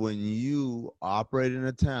 especially when you operate in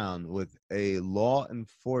a town with a law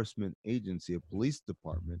enforcement agency, a police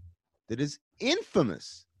department that is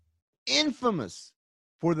infamous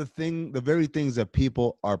for the very things that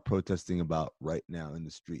people are protesting about right now in the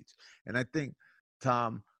streets. And I think,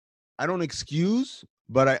 Tom, I don't excuse,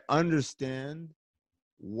 but I understand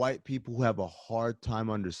white people who have a hard time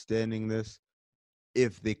understanding this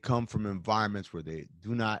if they come from environments where they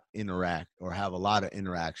do not interact or have a lot of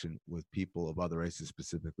interaction with people of other races,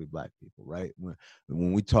 specifically black people, right?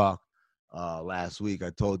 When we talked last week,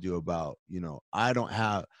 I told you about, I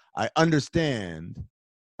understand,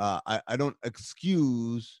 I don't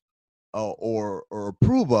excuse or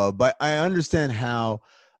approve of, but I understand how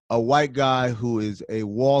a white guy who is a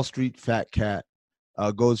Wall Street fat cat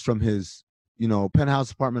goes from his,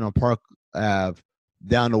 penthouse apartment on Park Ave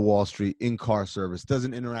down to Wall Street in car service,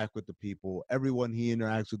 doesn't interact with the people. Everyone he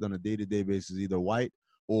interacts with on a day-to-day basis is either white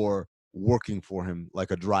or working for him, like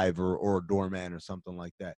a driver or a doorman or something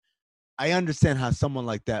like that. I understand how someone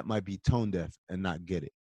like that might be tone deaf and not get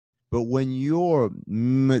it. But when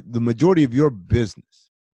the majority of your business,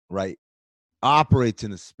 right, operates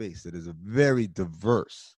in a space that is a very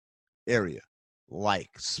diverse area, like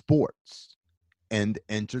sports and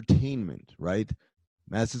entertainment, right?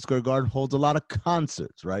 Madison Square Garden holds a lot of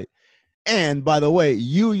concerts, right? And by the way,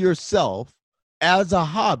 you yourself, as a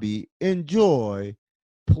hobby, enjoy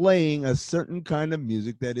playing a certain kind of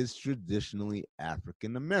music that is traditionally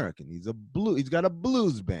African American. He's got a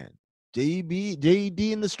blues band,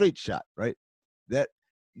 JD and the Straight Shot, right? That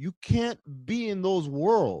you can't be in those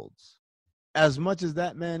worlds as much as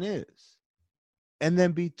that man is, and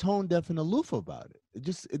then be tone deaf and aloof about it.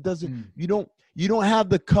 It doesn't. You don't have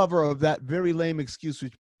the cover of that very lame excuse,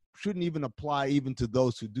 which shouldn't even apply even to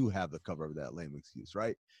those who do have the cover of that lame excuse,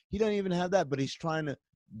 right? He doesn't even have that, but he's trying to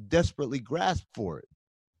desperately grasp for it.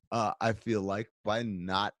 I feel like, by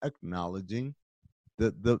not acknowledging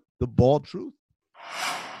the bald truth.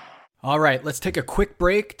 All right, let's take a quick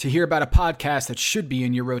break to hear about a podcast that should be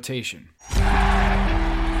in your rotation.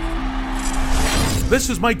 This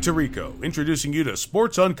is Mike Tirico, introducing you to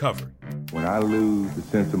Sports Uncovered. When I lose the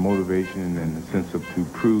sense of motivation and the sense of to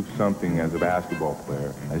prove something as a basketball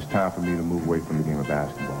player, it's time for me to move away from the game of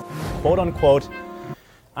basketball. Quote unquote,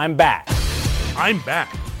 I'm back. I'm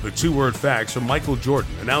back. The two-word facts from Michael Jordan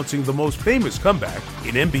announcing the most famous comeback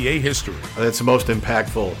in NBA history. That's the most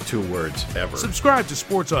impactful 2 words ever. Subscribe to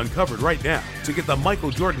Sports Uncovered right now to get the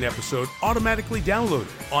Michael Jordan episode automatically downloaded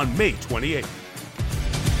on May 28th.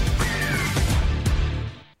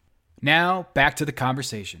 Now, back to the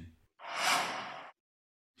conversation.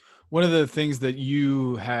 One of the things that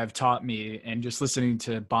you have taught me, and just listening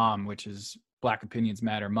to BOM, which is Black Opinions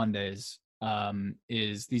Matter Mondays,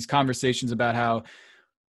 is these conversations about how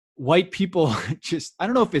white people just, I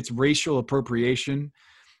don't know if it's racial appropriation,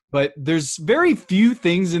 but there's very few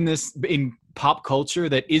things in pop culture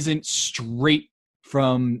that isn't straight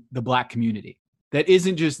from the Black community, that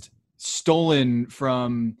isn't just stolen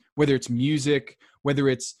from, whether it's music, whether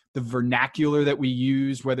it's the vernacular that we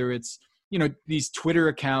use, whether it's, these Twitter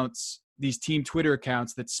accounts, these team Twitter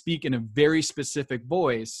accounts that speak in a very specific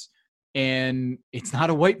voice, and it's not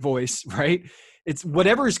a white voice, right? It's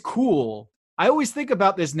whatever is cool. I always think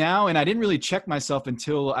about this now, and I didn't really check myself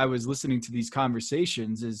until I was listening to these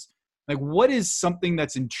conversations, is like, what is something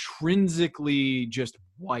that's intrinsically just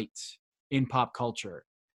white in pop culture?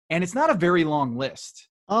 And it's not a very long list.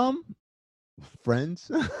 Friends.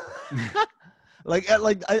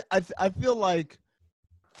 I feel like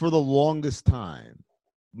for the longest time,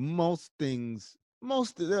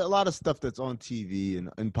 there are a lot of stuff that's on TV and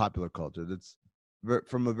in popular culture that's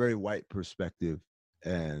from a very white perspective,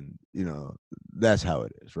 and that's how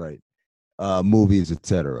it is, right? Movies,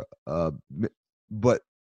 etc. But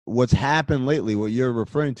what's happened lately, what you're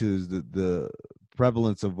referring to, is the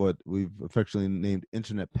prevalence of what we've affectionately named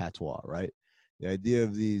internet patois, right? The idea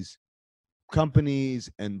of these companies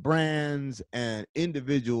and brands and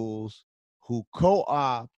individuals who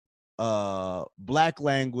co-opt Black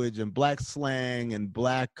language and Black slang and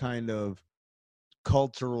Black kind of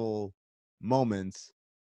cultural moments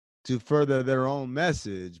to further their own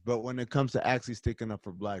message, but when it comes to actually sticking up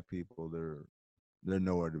for Black people, they're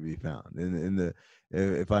nowhere to be found.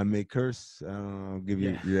 If I may curse, I'll give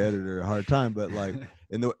your editor a hard time, but like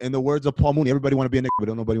in the words of Paul Mooney, everybody want to be a nigga, but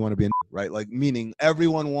don't nobody want to be a nigga, right? Like, meaning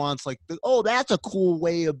everyone wants that's a cool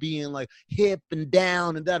way of being like hip and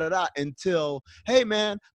down and da-da-da, until, hey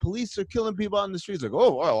man, police are killing people out in the streets. Like,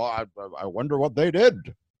 oh, well, I wonder what they did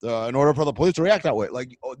in order for the police to react that way.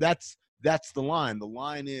 Like, that's that's the line. The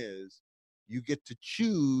line is you get to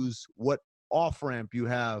choose what off-ramp you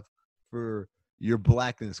have for your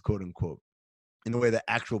blackness, quote unquote, in a way that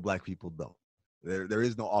actual black people don't. There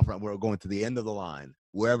is no off-ramp. We're going to the end of the line,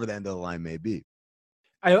 wherever the end of the line may be.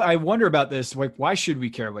 I wonder about this. Like, why should we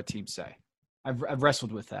care what teams say? I've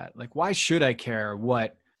wrestled with that. Like, why should I care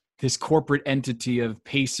what this corporate entity of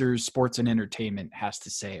Pacers Sports and Entertainment has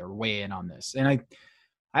to say or weigh in on this? And I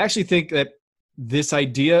actually think that this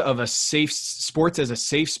idea of a safe sports as a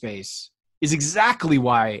safe space is exactly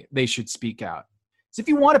why they should speak out. So if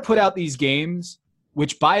you want to put out these games,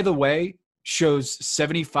 which by the way shows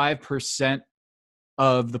 75%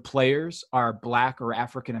 of the players are black or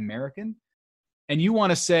African American, and you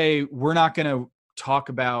want to say we're not going to talk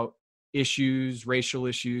about issues, racial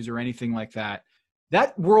issues, or anything like that,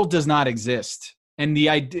 that world does not exist. And the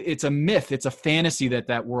idea, it's a myth, it's a fantasy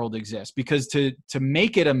that world exists, because to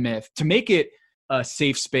make it a myth, to make it a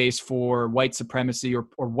safe space for white supremacy or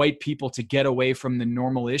white people to get away from the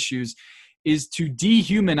normal issues is to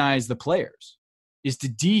dehumanize the players, is to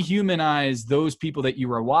dehumanize those people that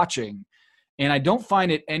you are watching. And I don't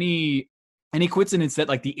find it any coincidence that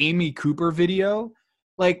like the Amy Cooper video,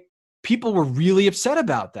 like people were really upset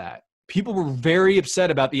about that. People were very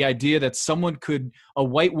upset about the idea that a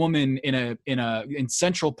white woman in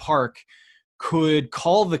Central Park could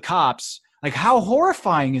call the cops. Like, how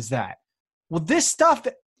horrifying is that? Well, this stuff,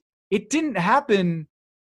 it didn't happen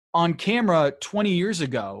on camera 20 years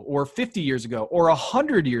ago or 50 years ago or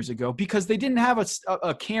 100 years ago because they didn't have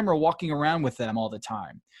a camera walking around with them all the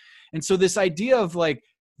time. And so this idea of like,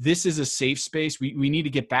 this is a safe space. We need to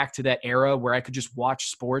get back to that era where I could just watch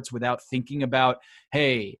sports without thinking about,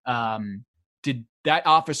 hey, did that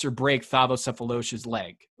officer break Thavo Cephalos's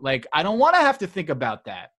leg? Like, I don't want to have to think about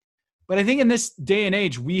that. But I think in this day and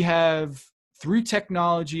age, we have, through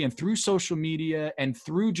technology and through social media and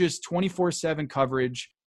through just 24/7 coverage,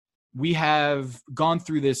 we have gone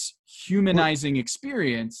through this humanizing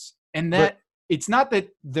experience. And that it's not that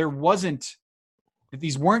that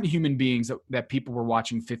these weren't human beings that people were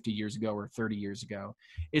watching 50 years ago or 30 years ago.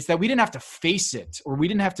 It's that we didn't have to face it, or we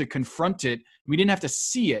didn't have to confront it. We didn't have to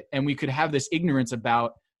see it. And we could have this ignorance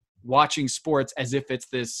about watching sports as if it's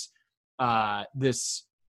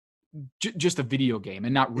just a video game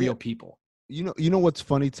and not real people. You know what's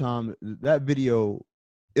funny, Tom? That video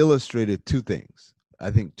illustrated two things.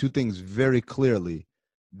 I think two things very clearly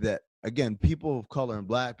that, again, people of color and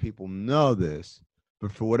black people know this,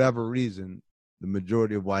 but for whatever reason, the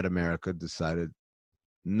majority of white America decided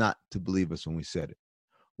not to believe us when we said it.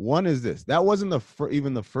 One is this. That wasn't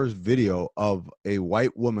even the first video of a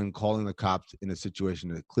white woman calling the cops in a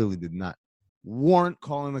situation that clearly did not warrant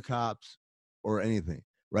calling the cops or anything,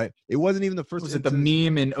 right? It wasn't even the first. Was it the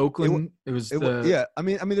meme in Oakland? Yeah. I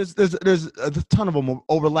mean, there's a ton of them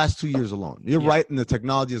over the last 2 years alone. You're right, and the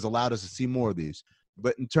technology has allowed us to see more of these.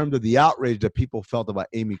 But in terms of the outrage that people felt about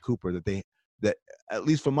Amy Cooper, that at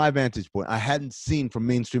least from my vantage point, I hadn't seen from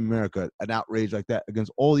mainstream America an outrage like that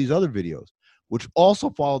against all these other videos, which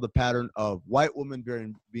also follow the pattern of white women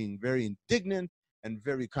being very indignant and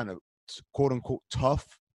very kind of quote unquote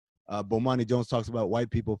tough. Bomani Jones talks about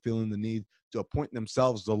white people feeling the need to appoint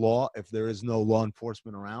themselves the law if there is no law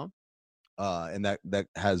enforcement around. And that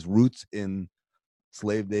has roots in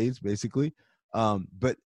slave days, basically.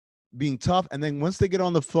 But being tough. And then once they get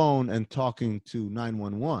on the phone and talking to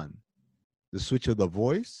 911, the switch of the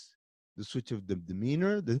voice, the switch of the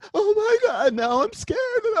demeanor, oh my God, now I'm scared.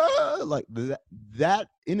 Like that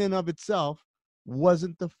in and of itself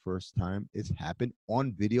wasn't the first time it's happened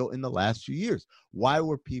on video in the last few years. Why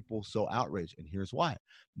were people so outraged? And here's why.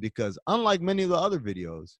 Because unlike many of the other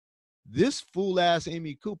videos, this fool-ass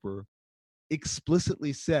Amy Cooper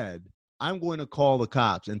explicitly said, I'm going to call the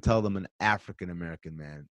cops and tell them an African-American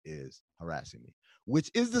man is harassing me,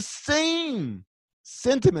 which is the same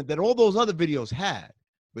sentiment that all those other videos had,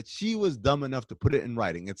 but she was dumb enough to put it in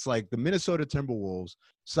writing. It's like the Minnesota Timberwolves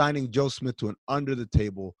signing Joe Smith to an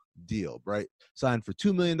under-the-table deal, right? Signed for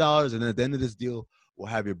 $2 million, and then at the end of this deal, we'll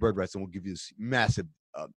have your bird rights, and we'll give you this massive,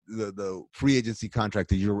 the free agency contract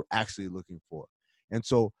that you're actually looking for. And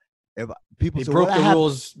so if people broke the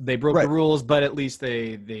rules, they broke the rules, but at least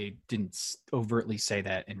they didn't overtly say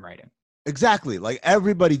that in writing. Exactly. Like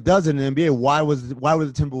everybody does it in the NBA. Why were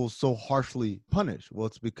the Timberwolves so harshly punished? Well,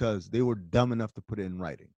 it's because they were dumb enough to put it in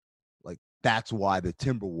writing. Like that's why the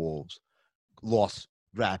Timberwolves lost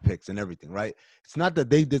draft picks and everything, right? It's not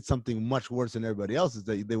that they did something much worse than everybody else. It's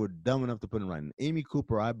that they were dumb enough to put it in writing. Amy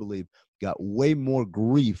Cooper, I believe, got way more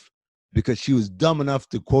grief because she was dumb enough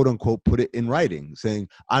to quote unquote put it in writing, saying,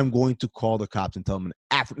 I'm going to call the cops and tell them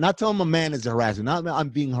not tell them a man is harassing, not I'm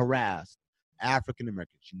being harassed. African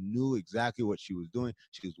American. She knew exactly what she was doing.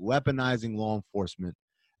 She was weaponizing law enforcement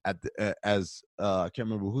at the, I can't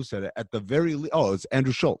remember who said it. At the very least, it's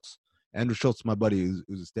Andrew Schultz. Andrew Schultz, my buddy,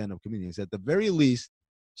 who's a stand-up comedian. He said at the very least,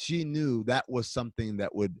 she knew that was something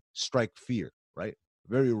that would strike fear, right?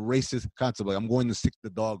 Very racist concept, like I'm going to stick the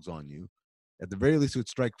dogs on you. At the very least, it would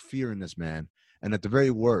strike fear in this man. And at the very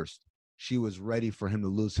worst, she was ready for him to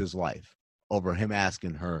lose his life over him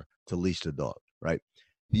asking her to leash the dog, right?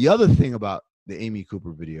 The other thing about the Amy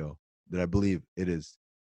Cooper video that I believe it is,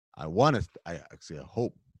 I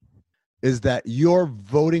hope, is that your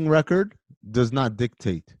voting record does not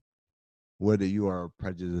dictate whether you are a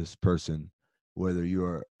prejudiced person, whether you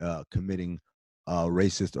are committing a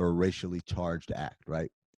racist or racially charged act,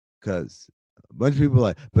 right? Because a bunch of people are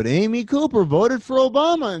like, but Amy Cooper voted for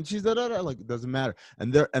Obama, and she's like, it doesn't matter.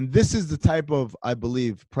 And this is the type of, I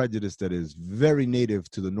believe, prejudice that is very native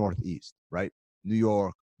to the Northeast, right? New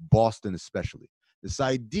York, Boston especially. This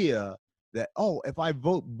idea that, if I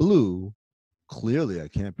vote blue, clearly I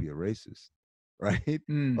can't be a racist, right?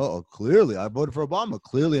 Clearly I voted for Obama.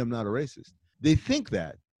 Clearly I'm not a racist. They think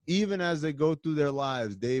that even as they go through their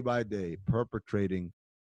lives day by day, perpetrating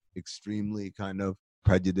extremely kind of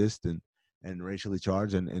prejudiced and racially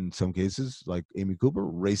charged, and in some cases, like Amy Cooper,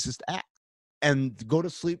 racist act, and go to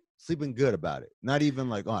sleep sleeping good about it. Not even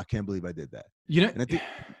like, I can't believe I did that. And I think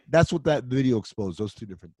that's what that video exposed, those two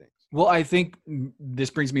different things. Well, I think this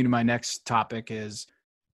brings me to my next topic is,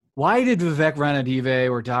 why did Vivek Ranadive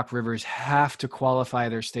or Doc Rivers have to qualify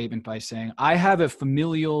their statement by saying, I have a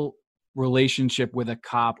familial relationship with a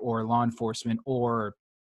cop or law enforcement or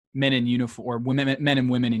men in uniform or men and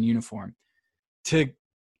women in uniform, to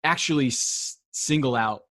actually single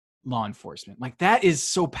out law enforcement? Like, that is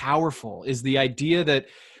so powerful, is the idea that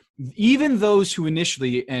even those who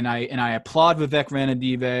initially, and I applaud Vivek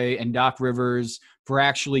Ranadive and Doc Rivers for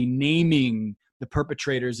actually naming the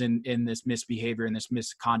perpetrators in this misbehavior and this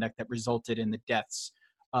misconduct that resulted in the deaths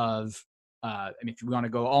of, if you want to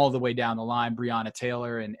go all the way down the line, Breonna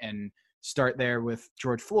Taylor and start there with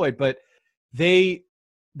George Floyd, but they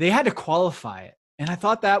had to qualify it. And I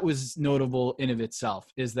thought that was notable in of itself,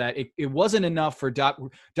 is that it wasn't enough for Doc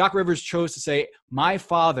Rivers chose to say, my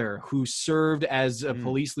father, who served as a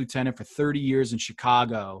police lieutenant for 30 years in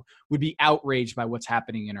Chicago, would be outraged by what's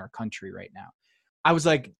happening in our country right now. I was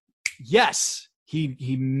like, yes,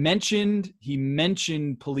 he mentioned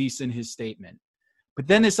police in his statement. But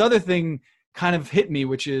then this other thing kind of hit me,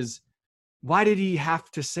 which is, why did he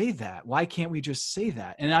have to say that? Why can't we just say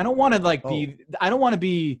that? And I don't want to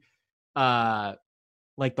be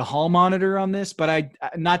like the hall monitor on this, but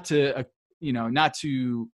not to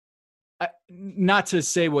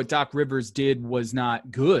say what Doc Rivers did was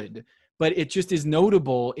not good, but it just is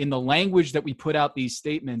notable in the language that we put out these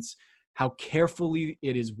statements, how carefully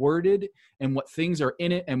it is worded and what things are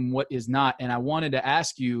in it and what is not. And I wanted to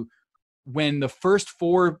ask you, when the first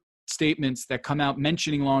 4 statements that come out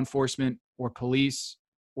mentioning law enforcement or police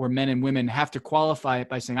or men and women have to qualify it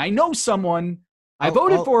by saying, I know someone, I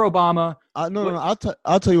voted for Obama. No.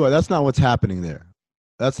 I'll tell you what, that's not what's happening there.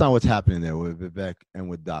 That's not what's happening there with Vivek and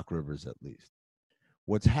with Doc Rivers, at least.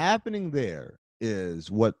 What's happening there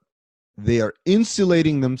is what they are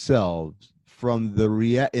insulating themselves from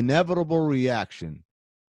the inevitable reaction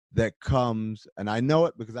that comes, and I know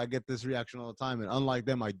it because I get this reaction all the time, and unlike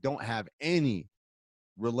them, I don't have any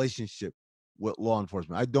relationship with law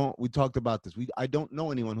enforcement. We talked about this. I don't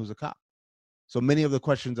know anyone who's a cop. So many of the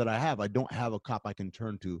questions that I don't have a cop I can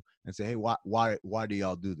turn to and say, hey, why do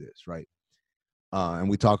y'all do this, right? And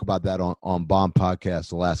we talk about that on Bomb Podcast,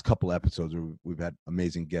 the last couple episodes where we've had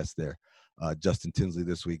amazing guests there. Justin Tinsley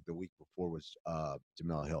this week. The week before was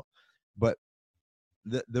Jamel Hill. But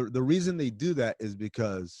the reason they do that is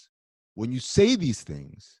because when you say these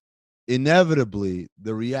things, inevitably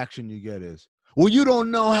the reaction you get is, well, you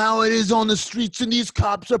don't know how it is on the streets, and these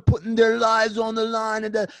cops are putting their lives on the line.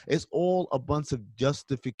 And that it's all a bunch of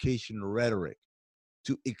justification rhetoric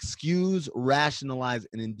to excuse, rationalize,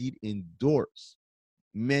 and indeed endorse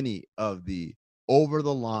many of the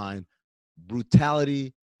over-the-line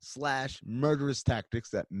brutality / murderous tactics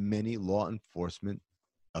that many law enforcement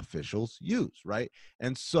officials use, right?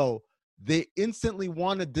 And so they instantly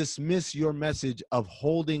want to dismiss your message of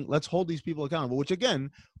let's hold these people accountable, which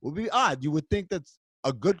again would be odd. You would think that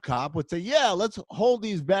a good cop would say, yeah, let's hold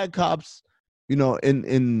these bad cops,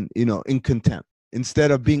 in contempt,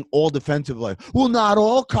 instead of being all defensive, like, well, not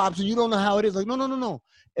all cops, and you don't know how it is. Like, no.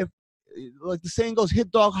 If, like the saying goes,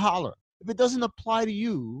 hit dog holler. If it doesn't apply to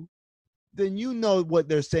you, then you know what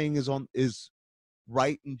they're saying is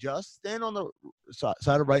right and just. Stand on the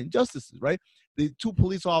side of right and justice, right? The 2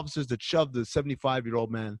 police officers that shoved the 75-year-old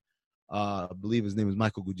man I believe his name is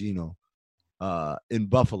Michael Gugino, in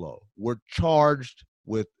Buffalo, were charged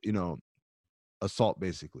with, assault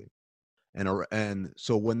basically. And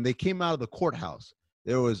so when they came out of the courthouse,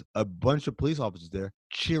 there was a bunch of police officers there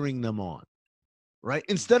cheering them on, right?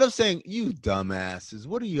 Instead of saying, you dumbasses,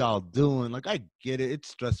 what are y'all doing? Like, I get it. It's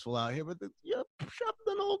stressful out here, but you're shoving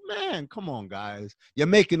an old man. Come on, guys. You're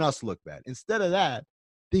making us look bad. Instead of that,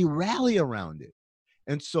 they rally around it.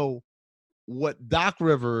 And so what Doc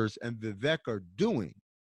Rivers and Vivek are doing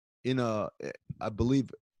I believe,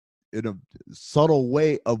 in a subtle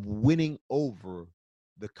way of winning over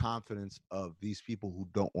the confidence of these people who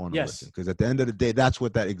don't want to listen. Because at the end of the day, that's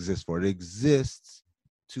what that exists for. It exists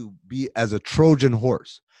to be as a Trojan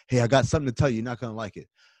horse. Hey, I got something to tell you. You're not going to like it.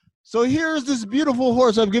 So here's this beautiful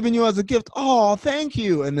horse I've given you as a gift. Oh, thank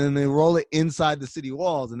you. And then they roll it inside the city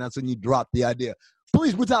walls. And that's when you drop the idea.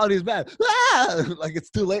 Police brutality is bad. Ah! Like,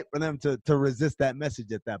 it's too late for them to resist that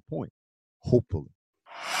message at that point. Hopefully.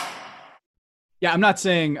 Yeah, I'm not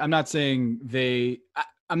saying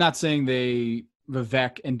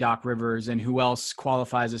Vivek and Doc Rivers and who else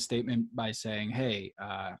qualifies a statement by saying, hey,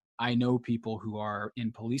 I know people who are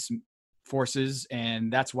in police forces,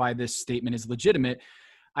 and that's why this statement is legitimate.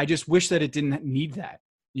 I just wish that it didn't need that,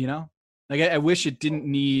 Like, I wish it didn't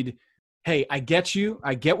need, hey, I get you.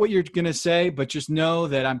 I get what you're going to say, but just know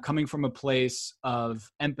that I'm coming from a place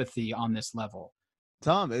of empathy on this level.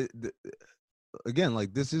 Tom, again,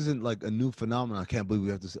 like, this isn't like a new phenomenon. I can't believe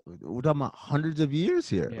we have to. We're talking about hundreds of years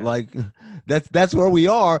here. Yeah. Like, that's where we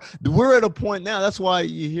are. We're at a point now. That's why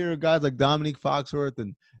you hear guys like Dominique Foxworth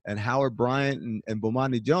and Howard Bryant and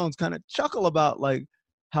Bomani Jones kind of chuckle about like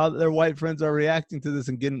how their white friends are reacting to this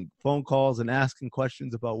and getting phone calls and asking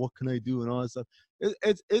questions about what can I do and all that stuff.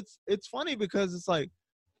 It's funny because it's like,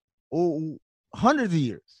 hundreds of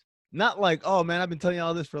years. Not like, oh man, I've been telling you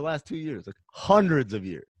all this for the last 2 years. Like, hundreds of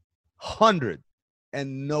years. 100,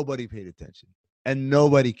 and nobody paid attention and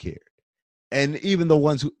nobody cared. And even the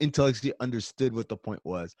ones who intellectually understood what the point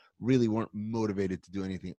was really weren't motivated to do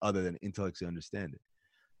anything other than intellectually understand it.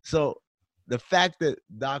 So the fact that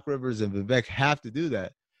Doc Rivers and Vivek have to do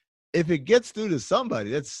that, if it gets through to somebody,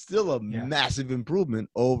 that's still a massive improvement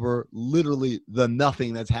over literally the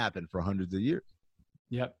nothing that's happened for hundreds of years.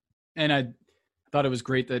 Yep. And I thought it was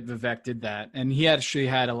great that Vivek did that. And he actually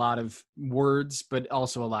had a lot of words, but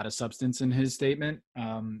also a lot of substance in his statement.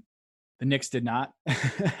 The Knicks did not.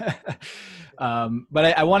 But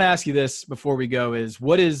I want to ask you this before we go is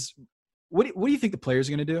what do you think the players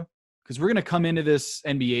are going to do? Because we're going to come into this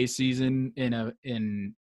NBA season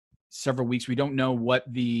in several weeks. We don't know what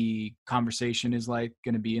the conversation is like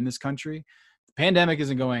going to be in this country. The pandemic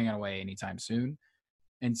isn't going away anytime soon.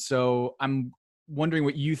 And so I'm wondering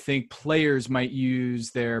what you think players might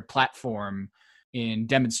use their platform in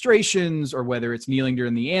demonstrations, or whether it's kneeling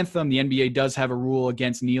during the anthem. The NBA does have a rule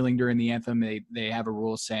against kneeling during the anthem. They have a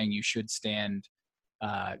rule saying you should stand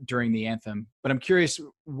during the anthem. But I'm curious,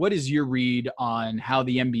 what is your read on how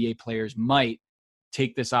the NBA players might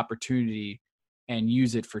take this opportunity and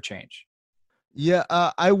use it for change? Yeah,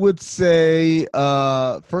 I would say,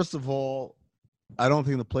 first of all, I don't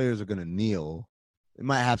think the players are going to kneel. They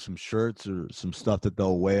might have some shirts or some stuff that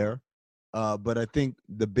they'll wear. But I think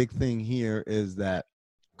the big thing here is that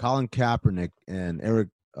Colin Kaepernick and Eric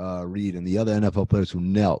Reed and the other NFL players who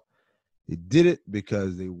knelt, they did it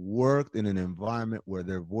because they worked in an environment where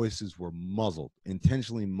their voices were muzzled,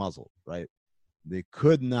 intentionally muzzled, right? They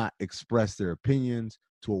could not express their opinions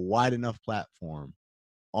to a wide enough platform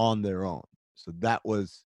on their own. So that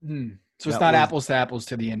was... So it's not apples to apples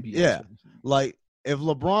to the NBA. Yeah. Like, if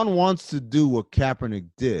LeBron wants to do what Kaepernick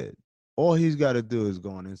did, all he's got to do is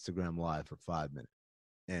go on Instagram Live for 5 minutes.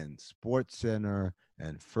 And Sports Center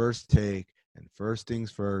and First Take and First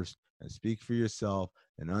Things First and Speak for Yourself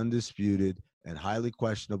and Undisputed and Highly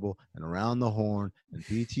Questionable and Around the Horn and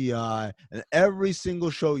PTI and every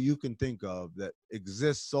single show you can think of that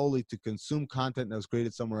exists solely to consume content that was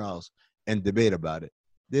created somewhere else and debate about it,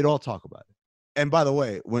 they'd all talk about it. And by the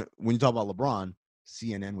way, when you talk about LeBron,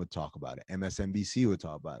 CNN would talk about it. MSNBC would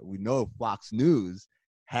talk about it. We know Fox News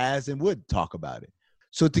has and would talk about it.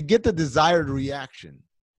 So to get the desired reaction,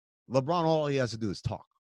 LeBron, all he has to do is talk.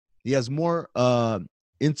 He has more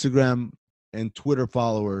Instagram and Twitter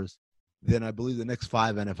followers than I believe the next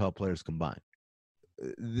 5 NFL players combined.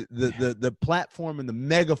 The platform and the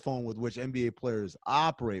megaphone with which NBA players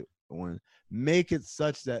operate on make it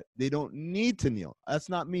such that they don't need to kneel. That's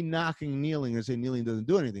not me knocking kneeling or saying kneeling doesn't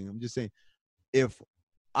do anything. I'm just saying, if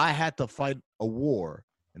I had to fight a war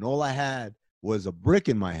and all I had was a brick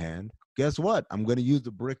in my hand, guess what? I'm going to use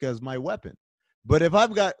the brick as my weapon. But if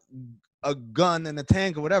I've got a gun and a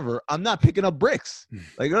tank or whatever, I'm not picking up bricks.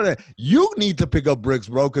 Like, you need to pick up bricks,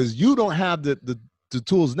 bro, because you don't have the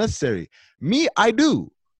tools necessary. Me, I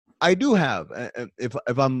do have, if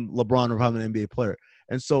I'm LeBron or if I'm an NBA player.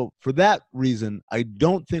 And so for that reason, I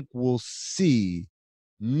don't think we'll see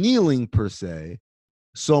kneeling per se,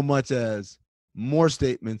 so much as more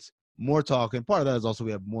statements, more talk. And part of that is also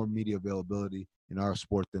we have more media availability in our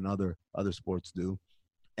sport than other sports do.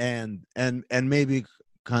 And maybe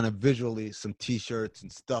kind of visually some T-shirts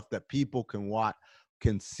and stuff that people can watch,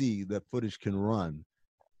 can see, that footage can run,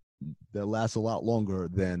 that lasts a lot longer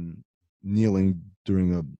than kneeling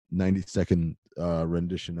during a 90-second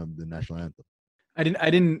rendition of the national anthem. I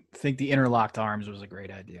didn't think the interlocked arms was a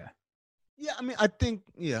great idea. Yeah, I mean, I think,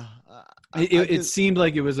 yeah. It seemed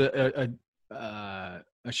like it was a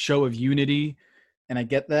show of unity, and I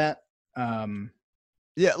get that.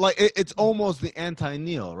 Yeah, like it's almost the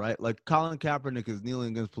anti-kneel, right? Like Colin Kaepernick is kneeling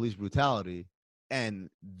against police brutality, and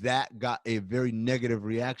that got a very negative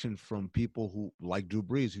reaction from people who, like Drew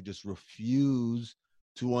Brees, who just refuse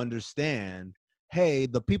to understand, hey,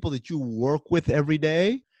 the people that you work with every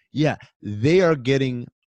day, yeah, they are getting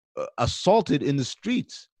assaulted in the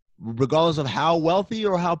streets, regardless of how wealthy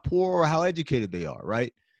or how poor or how educated they are,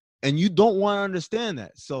 right? And you don't want to understand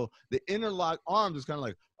that. So the interlocked arms is kind of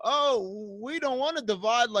like, oh, we don't want to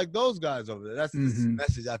divide like those guys over there. That's the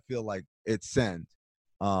message I feel like it sends.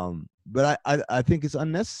 But I think it's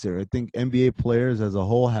unnecessary. I think NBA players as a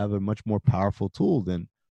whole have a much more powerful tool than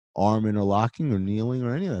arm interlocking or kneeling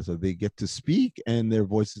or any of that. So they get to speak and their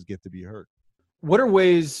voices get to be heard. What are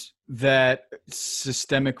ways that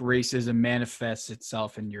systemic racism manifests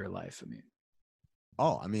itself in your life?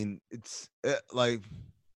 I mean, it's like,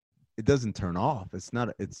 it doesn't turn off. It's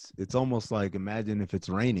not. It's almost like, imagine if it's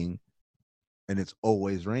raining, and it's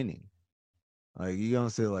always raining. Like, you're gonna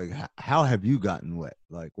say, like, how have you gotten wet?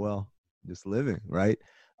 Like, well, just living, right?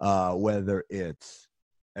 Whether it's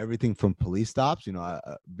everything from police stops,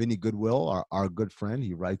 Vinny Goodwill, our good friend,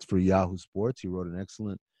 he writes for Yahoo Sports. He wrote an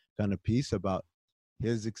excellent kind of piece about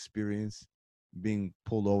his experience being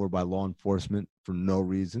pulled over by law enforcement for no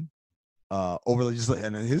reason.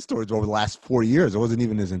 And his stories over the last 4 years. It wasn't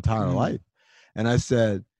even his entire life. And I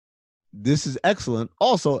said, this is excellent.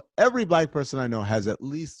 Also, every black person I know has at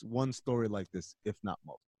least one story like this, if not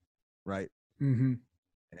multiple, right? Mm-hmm.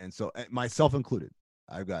 And so, myself included,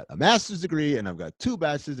 I've got a master's degree and I've got 2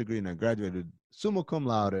 bachelor's degrees, and I graduated summa cum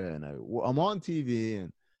laude, and I'm on TV,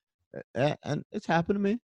 and it's happened to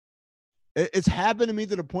me. It's happened to me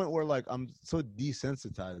to the point where, like, I'm so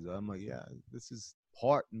desensitized. I'm like, yeah, this is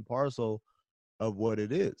part and parcel of what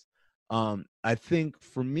it is. I think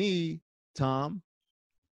for me, Tom,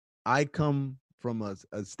 I come from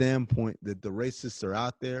a standpoint that the racists are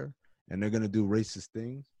out there and they're going to do racist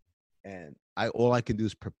things. And all I can do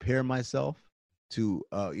is prepare myself to,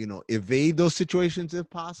 evade those situations if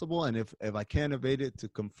possible. And if I can't evade it, to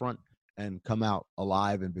confront and come out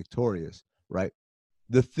alive and victorious, right?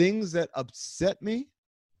 The things that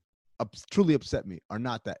truly upset me, are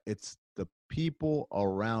not that. It's the people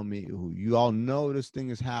around me who, you all know this thing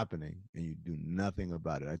is happening and you do nothing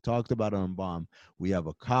about it. I talked about it on Bomb. We have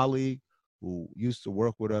a colleague who used to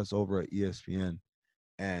work with us over at ESPN.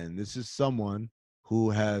 And this is someone who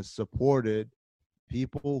has supported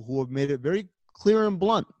people who have made it very clear and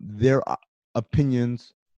blunt, their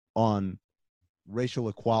opinions on racial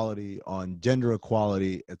equality, on gender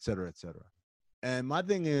equality, et cetera, et cetera. And my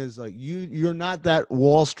thing is, like, you're not that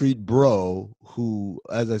Wall Street bro who,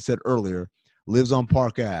 as I said earlier, lives on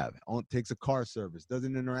Park Ave, takes a car service,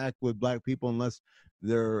 doesn't interact with black people unless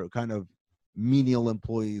they're kind of menial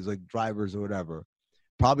employees like drivers or whatever.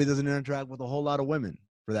 Probably doesn't interact with a whole lot of women,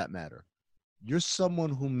 for that matter. You're someone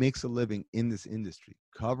who makes a living in this industry,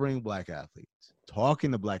 covering black athletes,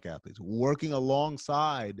 talking to black athletes, working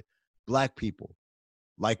alongside black people,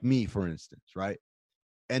 like me, for instance, right?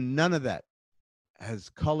 And none of that has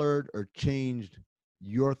colored or changed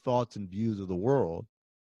your thoughts and views of the world.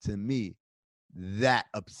 To me, that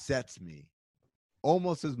upsets me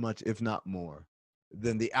almost as much, if not more,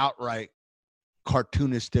 than the outright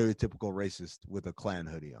cartoonish, stereotypical racist with a Klan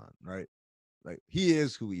hoodie on, right? Like, he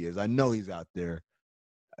is who he is. I know he's out there.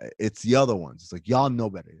 It's the other ones. It's like, y'all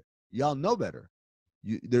know better. Y'all know better.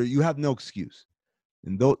 You have no excuse.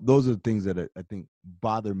 And those are the things that I think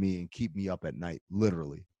bother me and keep me up at night,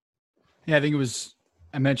 literally. Yeah, I think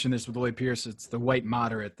I mentioned this with Lloyd Pierce. It's the white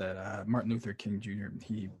moderate that Martin Luther King Jr.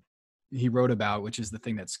 he wrote about, which is the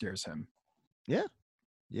thing that scares him.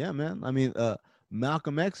 Yeah, man. I mean,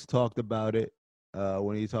 Malcolm X talked about it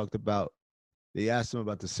when he talked about, they asked him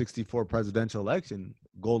about the 1964 presidential election,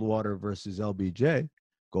 Goldwater versus LBJ.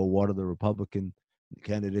 Goldwater, the Republican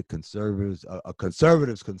candidate, conservatives, a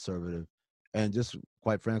conservative's conservative, and just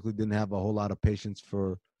quite frankly didn't have a whole lot of patience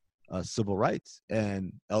for civil rights.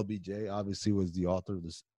 And LBJ obviously was the author of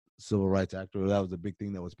the Civil Rights Act. That was a big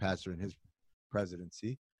thing that was passed during his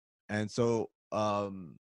presidency. And so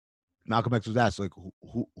Malcolm X was asked, like,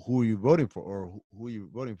 who are you voting for, or who are you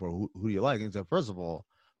voting for? Who do you like? And he said, first of all,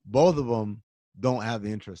 both of them don't have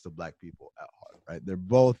the interest of black people at heart, right? They're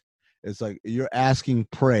both, it's like you're asking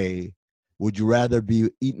prey, would you rather be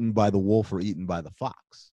eaten by the wolf or eaten by the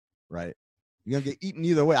fox, right? You're gonna get eaten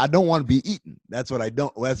either way. I don't want to be eaten. That's what I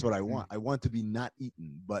want. I want to be not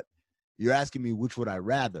eaten, but you're asking me which would I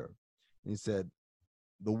rather. And he said,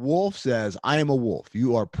 the wolf says, I am a wolf.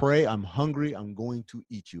 You are prey. I'm hungry. I'm going to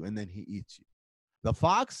eat you. And then he eats you. The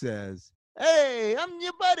fox says, hey, I'm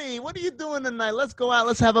your buddy. What are you doing tonight? Let's go out.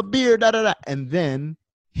 Let's have a beer. Da, da, da. And then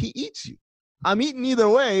he eats you. I'm eating either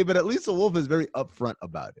way, but at least the wolf is very upfront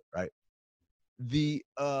about it, right? The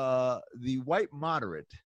white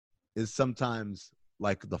moderate is sometimes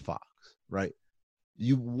like the fox, right?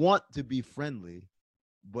 You want to be friendly,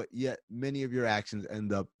 but yet many of your actions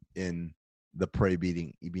end up in the prey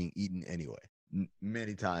being eaten anyway.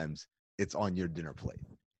 Many times it's on your dinner plate,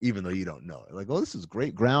 even though you don't know it. Like, oh, this is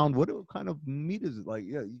great ground. What kind of meat is it? Like,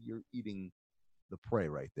 yeah, you're eating the prey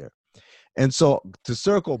right there. And so to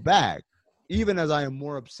circle back, even as I am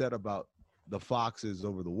more upset about the foxes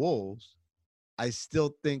over the wolves, I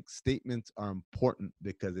still think statements are important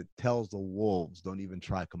because it tells the wolves, don't even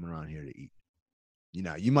try coming around here to eat. You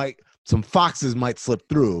know, some foxes might slip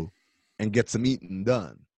through and get some eating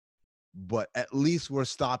done, but at least we're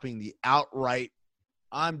stopping the outright,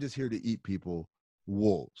 I'm just here to eat people,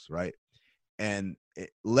 wolves, right? And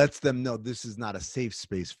it lets them know this is not a safe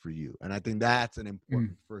space for you. And I think that's an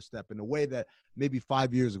important first step in a way that maybe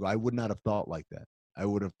 5 years ago, I would not have thought like that. I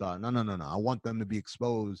would have thought, no. I want them to be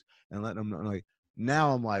exposed and let them know. Like,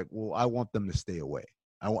 now I'm like, well, I want them to stay away.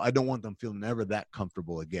 I don't want them feeling ever that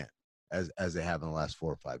comfortable again as they have in the last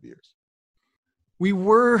 4 or 5 years. We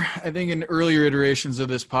were, I think, in earlier iterations of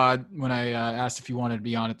this pod, when I asked if you wanted to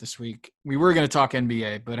be on it this week, we were going to talk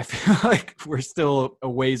NBA, but I feel like we're still a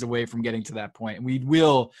ways away from getting to that point. And we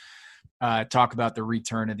will talk about the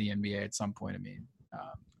return of the NBA at some point. I mean,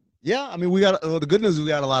 yeah, I mean, the good news is we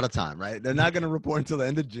got a lot of time, right? They're not going to report until the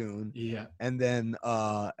end of June. Yeah. And then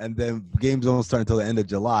games don't start until the end of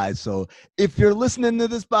July. So if you're listening to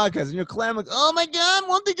this podcast and you're clamoring, oh my God,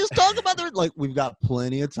 won't they just talk about it? Like, we've got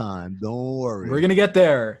plenty of time. Don't worry. We're going to get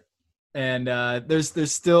there. And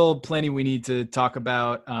there's still plenty we need to talk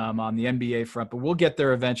about on the NBA front, but we'll get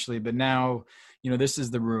there eventually. But now, this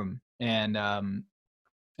is the room. And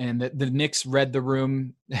the Knicks read the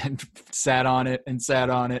room and sat on it and sat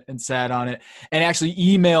on it and sat on it and actually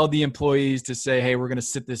emailed the employees to say, hey, we're going to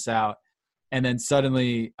sit this out. And then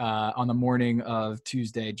suddenly on the morning of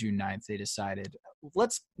Tuesday, June 9th, they decided,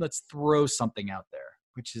 let's throw something out there,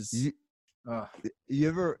 which is you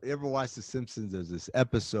ever watch The Simpsons? There's this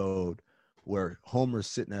episode where Homer's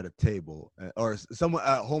sitting at a table, or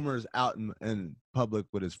Homer's out in public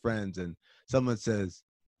with his friends, and someone says,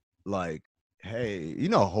 like, hey,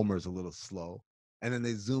 Homer's a little slow. And then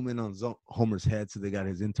they zoom in on Homer's head, so they got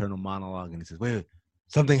his internal monologue, and he says, wait,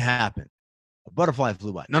 something happened. A butterfly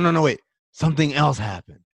flew by. No, wait. Something else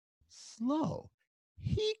happened. Slow.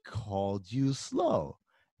 He called you slow.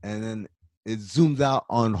 And then it zooms out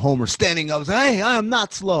on Homer standing up, saying, hey, I am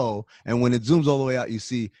not slow. And when it zooms all the way out, you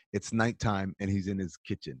see it's nighttime, and he's in his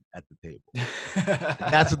kitchen at the table.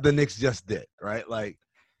 That's what the Knicks just did, right? Like,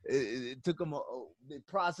 it took them the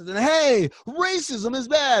process, and hey, racism is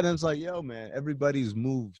bad. And it's like, yo, man, everybody's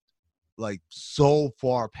moved like so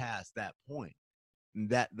far past that point. And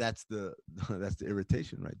that's the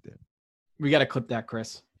irritation right there. We got to clip that,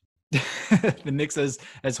 Chris. The Knicks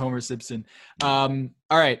as Homer Simpson. All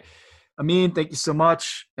right, Amin, thank you so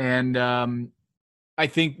much. And I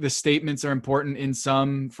think the statements are important in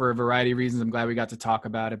some for a variety of reasons. I'm glad we got to talk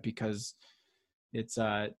about it because it's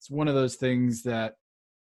one of those things that,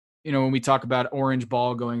 when we talk about orange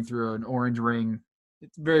ball going through an orange ring,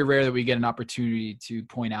 it's very rare that we get an opportunity to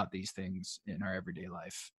point out these things in our everyday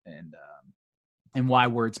life and why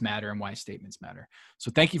words matter and why statements matter.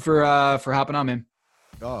 So thank you for hopping on, man.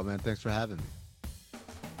 Oh, man, thanks for having me.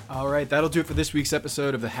 All right, that'll do it for this week's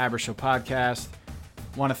episode of the Haber Show podcast.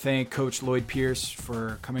 I want to thank Coach Lloyd Pierce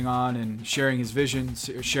for coming on and sharing his vision,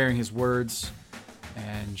 sharing his words,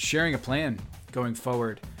 and sharing a plan going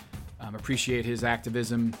forward. Appreciate his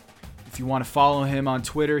activism. If you want to follow him on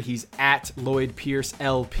Twitter, he's at Lloyd Pierce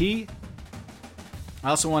LP. I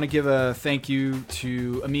also want to give a thank you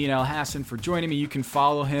to Amin Elhassan for joining me. You can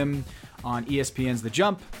follow him on ESPN's The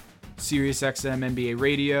Jump, SiriusXM NBA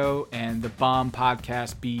Radio, and the BOMB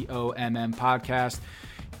podcast, BOMM podcast.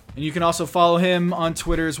 And you can also follow him on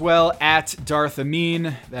Twitter as well, at Darth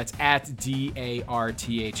Amin. That's at DarthaMin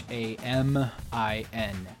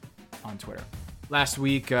on Twitter. Last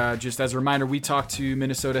week, just as a reminder, we talked to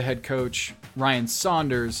Minnesota head coach Ryan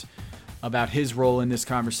Saunders about his role in this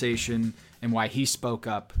conversation and why he spoke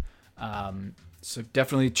up. So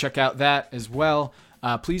definitely check out that as well.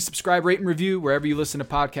 Please subscribe, rate, and review wherever you listen to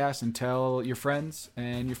podcasts, and tell your friends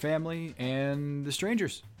and your family and the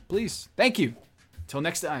strangers. Please. Thank you. Until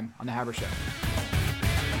next time on The Haber Show.